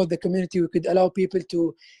want to grow the community, we could allow people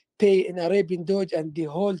to pay in Arabian Doge, and the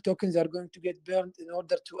whole tokens are going to get burned in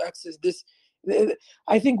order to access this.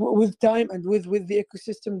 I think with time and with the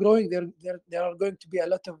ecosystem growing, there are going to be a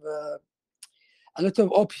lot of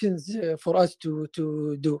options for us to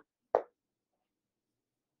do.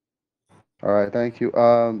 All right, thank you.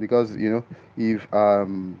 Because if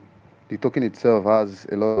the token itself has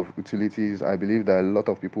a lot of utilities, I believe that a lot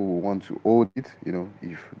of people will want to hold it.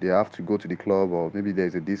 If they have to go to the club, or maybe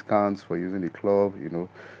there's a discount for using the club.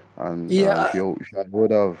 And Yeah. if you're a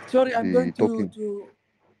holder of Sorry, I'm the going token.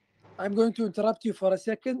 I'm going to interrupt you for a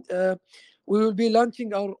second. We will be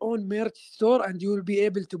launching our own merch store, and you will be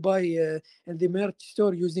able to buy in the merch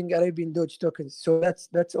store using Arabian Doge tokens. So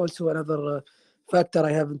that's also another factor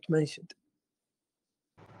I haven't mentioned.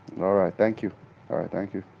 All right, thank you. All right,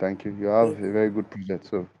 thank you. Thank you. You have a very good project,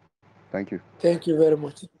 so thank you. Thank you very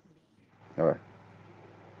much. All right.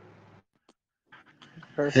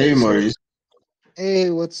 Perfect. Hey, So, Maurice. hey,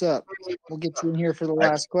 what's up? We'll get you in here for the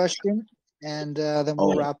last question, and then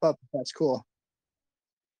we'll Oh, wrap up. If that's cool.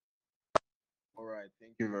 all right.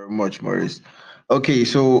 Thank you very much, Maurice. Okay,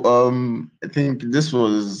 so I think this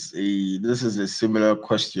is a similar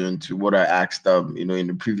question to what I asked in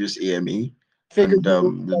the previous AME, Figured and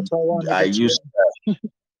you would. That's why I wanted to I get you used. in.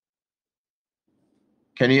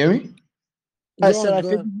 Can you hear me? I Go said on, I go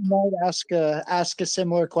figured on. you might ask a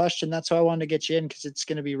similar question. That's why I wanted to get you in, because it's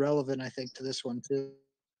going to be relevant, I think, to this one too.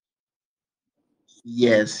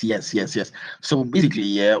 Yes. So basically,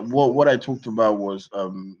 yeah, what I talked about was a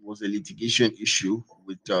litigation issue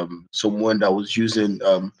with someone that was using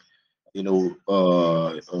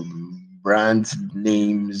brand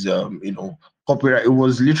names, copyright. It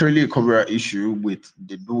was literally a copyright issue with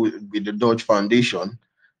the Doge Foundation,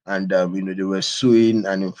 and they were suing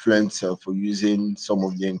an influencer for using some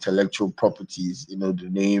of the intellectual properties, the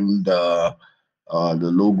name, the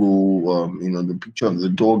logo, the picture of the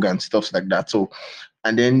dog and stuff like that. So,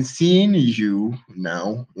 and then seeing you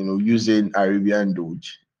now, using Arabian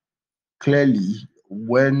Doge, clearly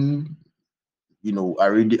when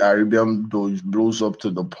Arabian Doge blows up to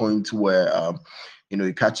the point where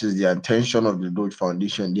it catches the attention of the Doge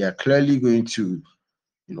Foundation, they are clearly going to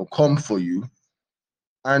come for you.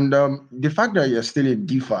 And the fact that you're still in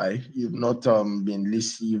DeFi, you've not been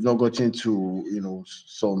listed, you've not gotten to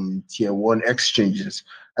some tier 1 exchanges.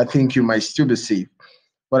 I think you might still be safe,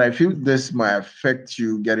 but I feel this might affect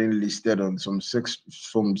you getting listed on some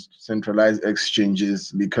centralized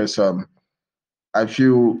exchanges, because I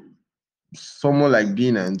feel someone like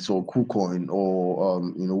Binance or KuCoin or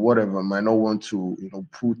whatever might not want to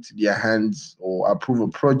put their hands or approve a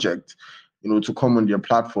project to come on their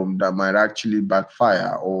platform that might actually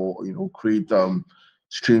backfire, or create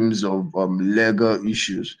streams of legal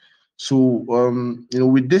issues. So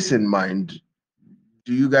with this in mind,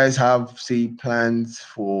 do you guys have, say, plans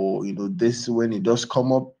for this when it does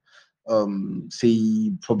come up?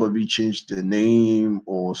 Say probably change the name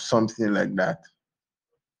or something like that.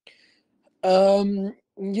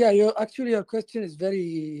 Yeah, your question is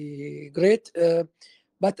very great,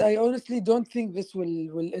 but I honestly don't think this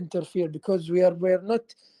will interfere, because we're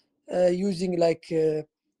not using like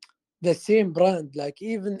the same brand. Like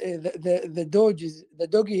even the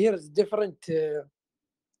Doge here is different.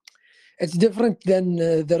 It's different than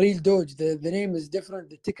the real Doge. The name is different.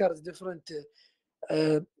 The ticker is different.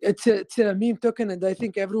 It's a meme token, and I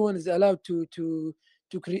think everyone is allowed to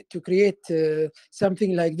create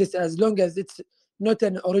something like this, as long as it's not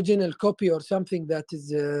an original copy or something that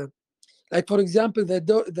is Like for example, the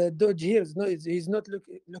Doge here he's not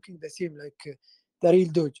looking the same like the real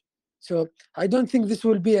Doge. So I don't think this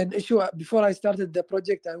will be an issue. Before I started the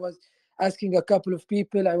project, I was asking a couple of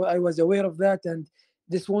people. I was aware of that, and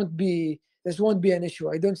this won't be an issue.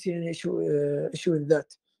 I don't see an issue with that.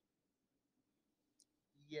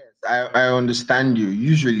 Yes, I understand you.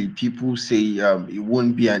 Usually people say it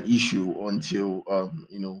won't be an issue until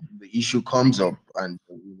the issue comes up and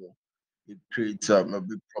it creates a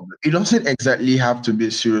big problem. It doesn't exactly have to be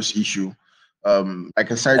a serious issue. Like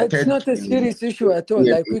I said, It's not a serious issue at all.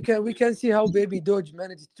 yeah, Like we can see how Baby Doge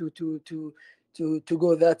managed to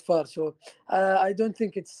go that far. So I don't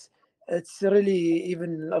think it's really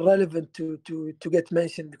even relevant to get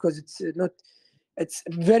mentioned, because it's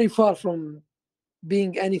very far from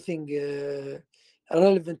being anything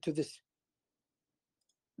relevant to this.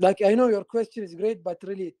 Like I know your question is great, but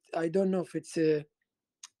really I don't know if it's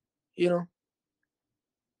yeah,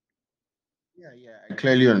 I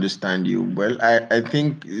clearly understand you. Well, I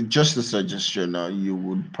think just a suggestion. You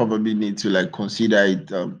would probably need to like consider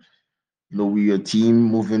it. With your team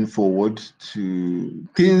moving forward. To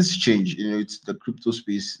things change. It's the crypto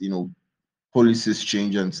space. Policies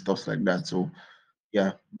change and stuff like that. So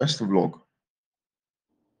yeah, best of luck.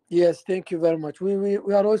 Yes, thank you very much. We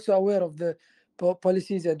are also aware of the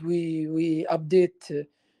policies, and we update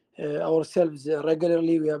ourselves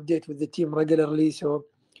regularly. We update with the team regularly. So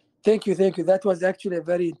thank you. That was actually a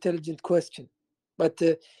very intelligent question, but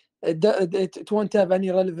it won't have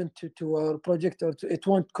any relevance to our project, or it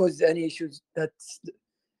won't cause any issues. It's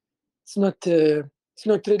not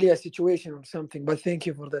really a situation or something. But thank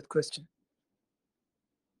you for that question.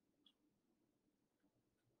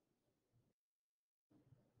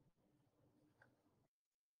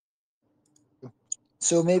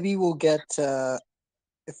 So maybe we'll get,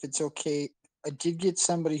 if it's okay, I did get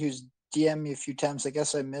somebody who's DM me a few times. I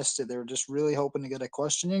guess I missed it. They were just really hoping to get a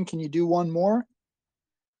question in. Can you do one more?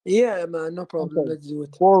 Yeah, man, no problem. Okay. Let's do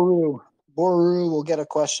it. Boru will get a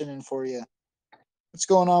question in for you. What's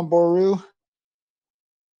going on, Boru?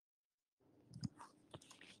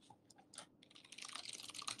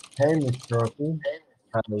 Hey, Mr. Rocky.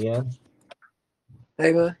 Hi again.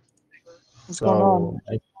 Hey, man. What's going on?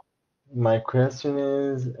 My question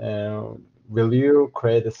is, will you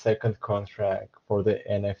create a second contract for the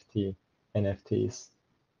NFTs?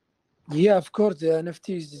 Yeah, of course. The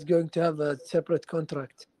NFTs is going to have a separate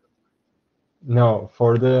contract. No,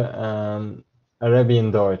 for the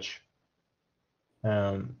Arabian Doge.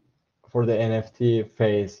 For the NFT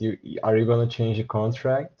phase, are you gonna change the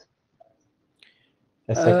contract?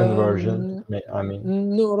 A second version, I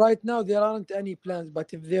mean. No, right now there aren't any plans.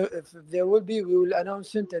 But if there will be, we will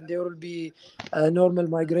announce it, and there will be a normal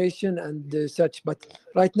migration and such. But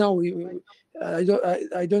right now,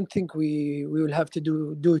 I don't think we will have to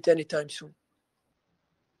do it anytime soon.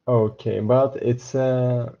 Okay, but it's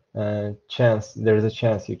a chance. There's a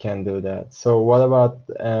chance you can do that. So what about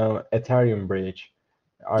Ethereum bridge?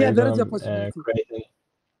 Are Yeah, you there is a gonna possibility.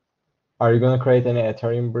 Are you gonna create any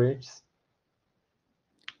Ethereum bridges?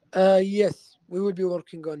 Yes, we will be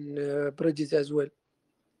working on bridges as well.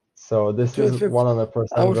 So this is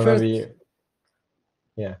 100% gonna be.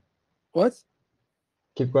 Yeah. What?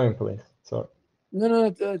 Keep going, please. Sorry. No,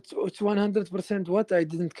 it's 100% what? I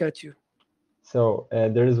didn't catch you. So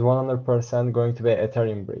there is 100% going to be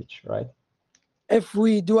Ethereum bridge, right? If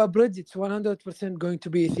we do a bridge, it's 100% going to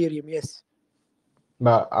be Ethereum, yes.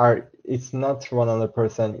 But it's not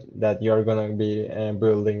 100% that you're gonna be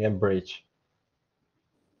building a bridge.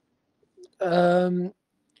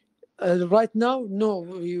 Right now, no,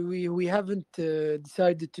 we haven't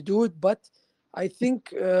decided to do it, but I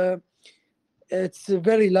think it's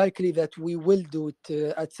very likely that we will do it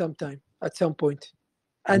at some point.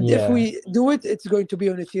 And if we do it, it's going to be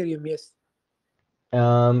on Ethereum, yes.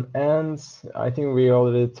 And I think we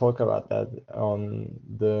already talked about that on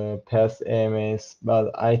the past AMAs,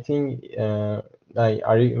 but I think like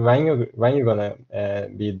when you're gonna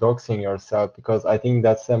be doxing yourself, because I think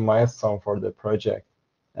that's a milestone for the project,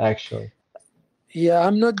 actually. Yeah,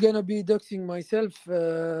 I'm not gonna be doxing myself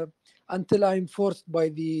until I'm forced by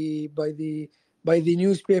the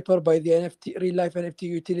newspaper, by the NFT real life NFT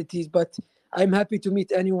utilities. But I'm happy to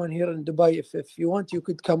meet anyone here in Dubai. If you want, you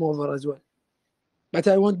could come over as well. But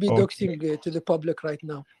I won't be doxing to the public right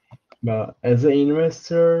now. But as an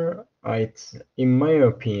investor, in my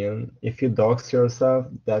opinion, if you dox yourself,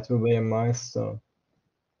 that will be a milestone.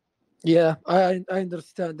 Yeah, I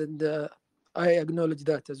understand, and I acknowledge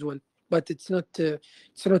that as well. But it's not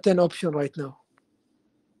an option right now.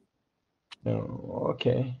 Oh,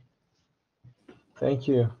 okay. Thank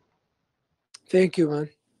you. Thank you, man.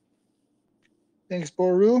 Thanks,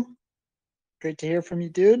 Boru. Great to hear from you,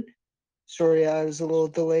 dude. Sorry, I was a little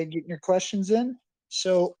delayed getting your questions in.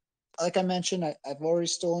 So, like I mentioned, I've already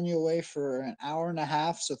stolen you away for an hour and a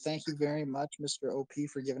half. So, thank you very much, Mr. OP,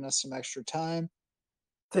 for giving us some extra time.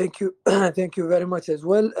 Thank you. Thank you very much as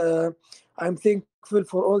well. I'm thankful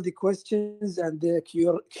for all the questions and the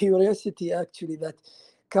curiosity actually that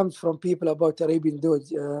comes from people about Arabian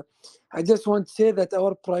Doge. I just want to say that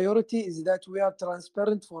our priority is that we are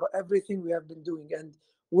transparent for everything we have been doing and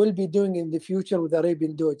will be doing in the future with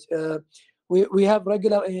Arabian Doge. We have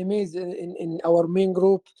regular AMAs in our main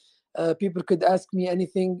group. People could ask me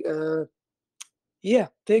anything. Yeah,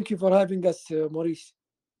 thank you for having us, Maurice.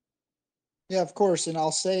 Yeah, of course. And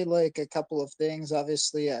I'll say like a couple of things.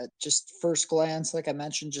 Obviously, just first glance, like I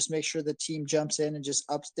mentioned, just make sure the team jumps in and just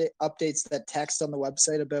updates that text on the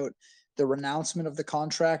website about the renouncement of the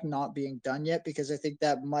contract not being done yet, because I think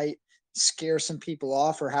that might scare some people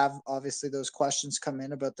off or have obviously those questions come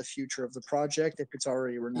in about the future of the project if it's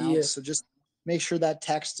already renounced. Yeah. So just make sure that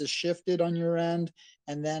text is shifted on your end.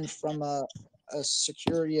 And then from a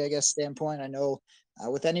security, I guess, standpoint, I know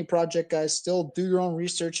with any project, guys, still do your own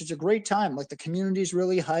research. It's a great time. Like the community is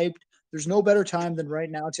really hyped. There's no better time than right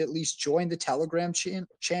now to at least join the Telegram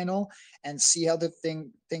channel and see how the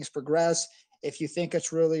things progress. If you think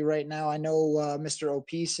it's really right now, I know Mr.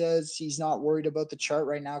 OP says he's not worried about the chart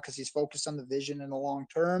right now because he's focused on the vision in the long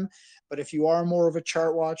term. But if you are more of a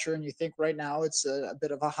chart watcher and you think right now it's a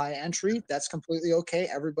bit of a high entry, that's completely okay.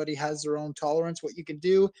 Everybody has their own tolerance. What you can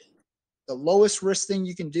do, the lowest risk thing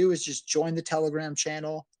you can do is just join the Telegram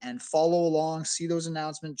channel and follow along, see those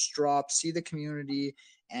announcements drop, see the community,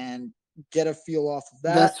 and get a feel off of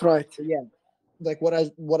that. That's right. So yeah, like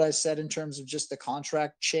what I said in terms of just the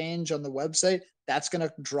contract change on the website, that's going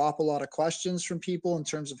to drop a lot of questions from people in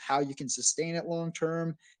terms of how you can sustain it long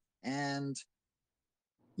term. And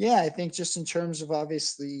yeah, I think just in terms of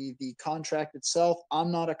obviously the contract itself,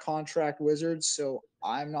 I'm not a contract wizard, so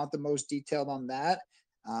I'm not the most detailed on that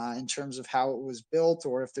in terms of how it was built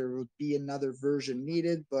or if there would be another version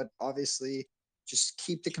needed. But obviously, just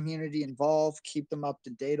keep the community involved, keep them up to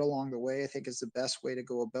date along the way, I think is the best way to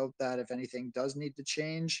go about that if anything does need to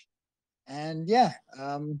change. And yeah,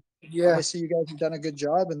 obviously you guys have done a good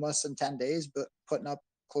job in less than 10 days, but putting up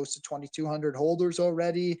close to 2,200 holders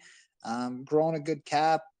already, growing a good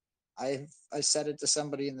cap. I said it to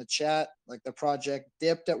somebody in the chat, like the project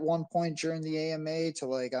dipped at one point during the AMA to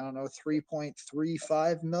like, I don't know,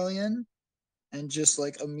 3.35 million and just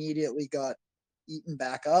like immediately got eaten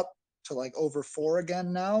back up to like over 4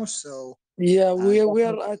 again now. So yeah, we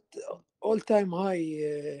are at all-time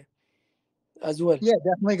high as well. Yeah,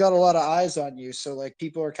 definitely got a lot of eyes on you. So like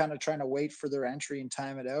people are kind of trying to wait for their entry and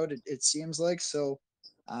time it out. It seems like so.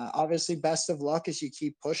 Obviously, best of luck as you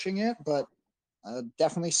keep pushing it, but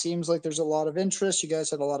definitely seems like there's a lot of interest. You guys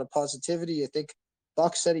had a lot of positivity. I think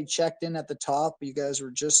Buck said he checked in at the top. You guys were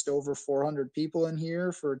just over 400 people in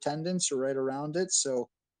here for attendance or right around it. So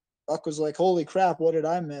Buck was like, holy crap, what did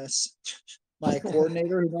I miss? My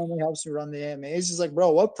coordinator who normally helps me run the AMAs is like,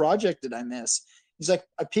 bro, what project did I miss? He's like,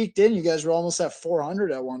 I peeked in. You guys were almost at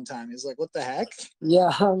 400 at one time. He's like, what the heck?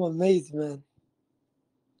 Yeah, I'm amazed, man.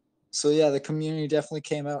 So yeah, the community definitely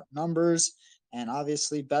came out in numbers. And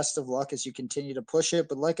obviously, best of luck as you continue to push it.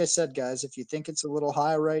 But like I said, guys, if you think it's a little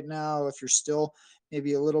high right now, if you're still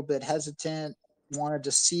maybe a little bit hesitant, wanted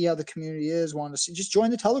to see how the community is, wanted to see, just join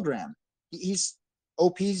the Telegram.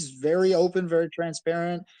 OP's very open, very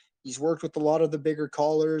transparent. He's worked with a lot of the bigger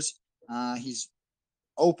callers. He's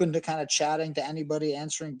open to kind of chatting to anybody,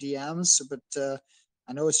 answering DMs. But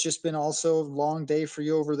I know it's just been also a long day for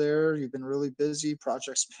you over there. You've been really busy.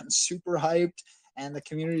 Project's been super hyped. And the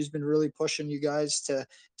community's been really pushing you guys to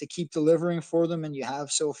keep delivering for them, and you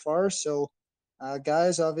have so far. So,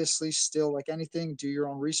 guys, obviously, still like anything, do your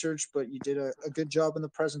own research. But you did a good job in the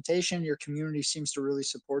presentation. Your community seems to really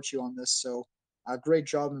support you on this. So, great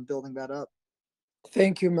job in building that up.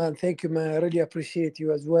 Thank you, man. Thank you, man. I really appreciate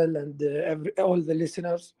you as well, and all the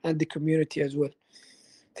listeners and the community as well.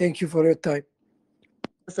 Thank you for your time.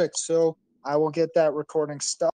 Perfect. So I will get that recording stopped.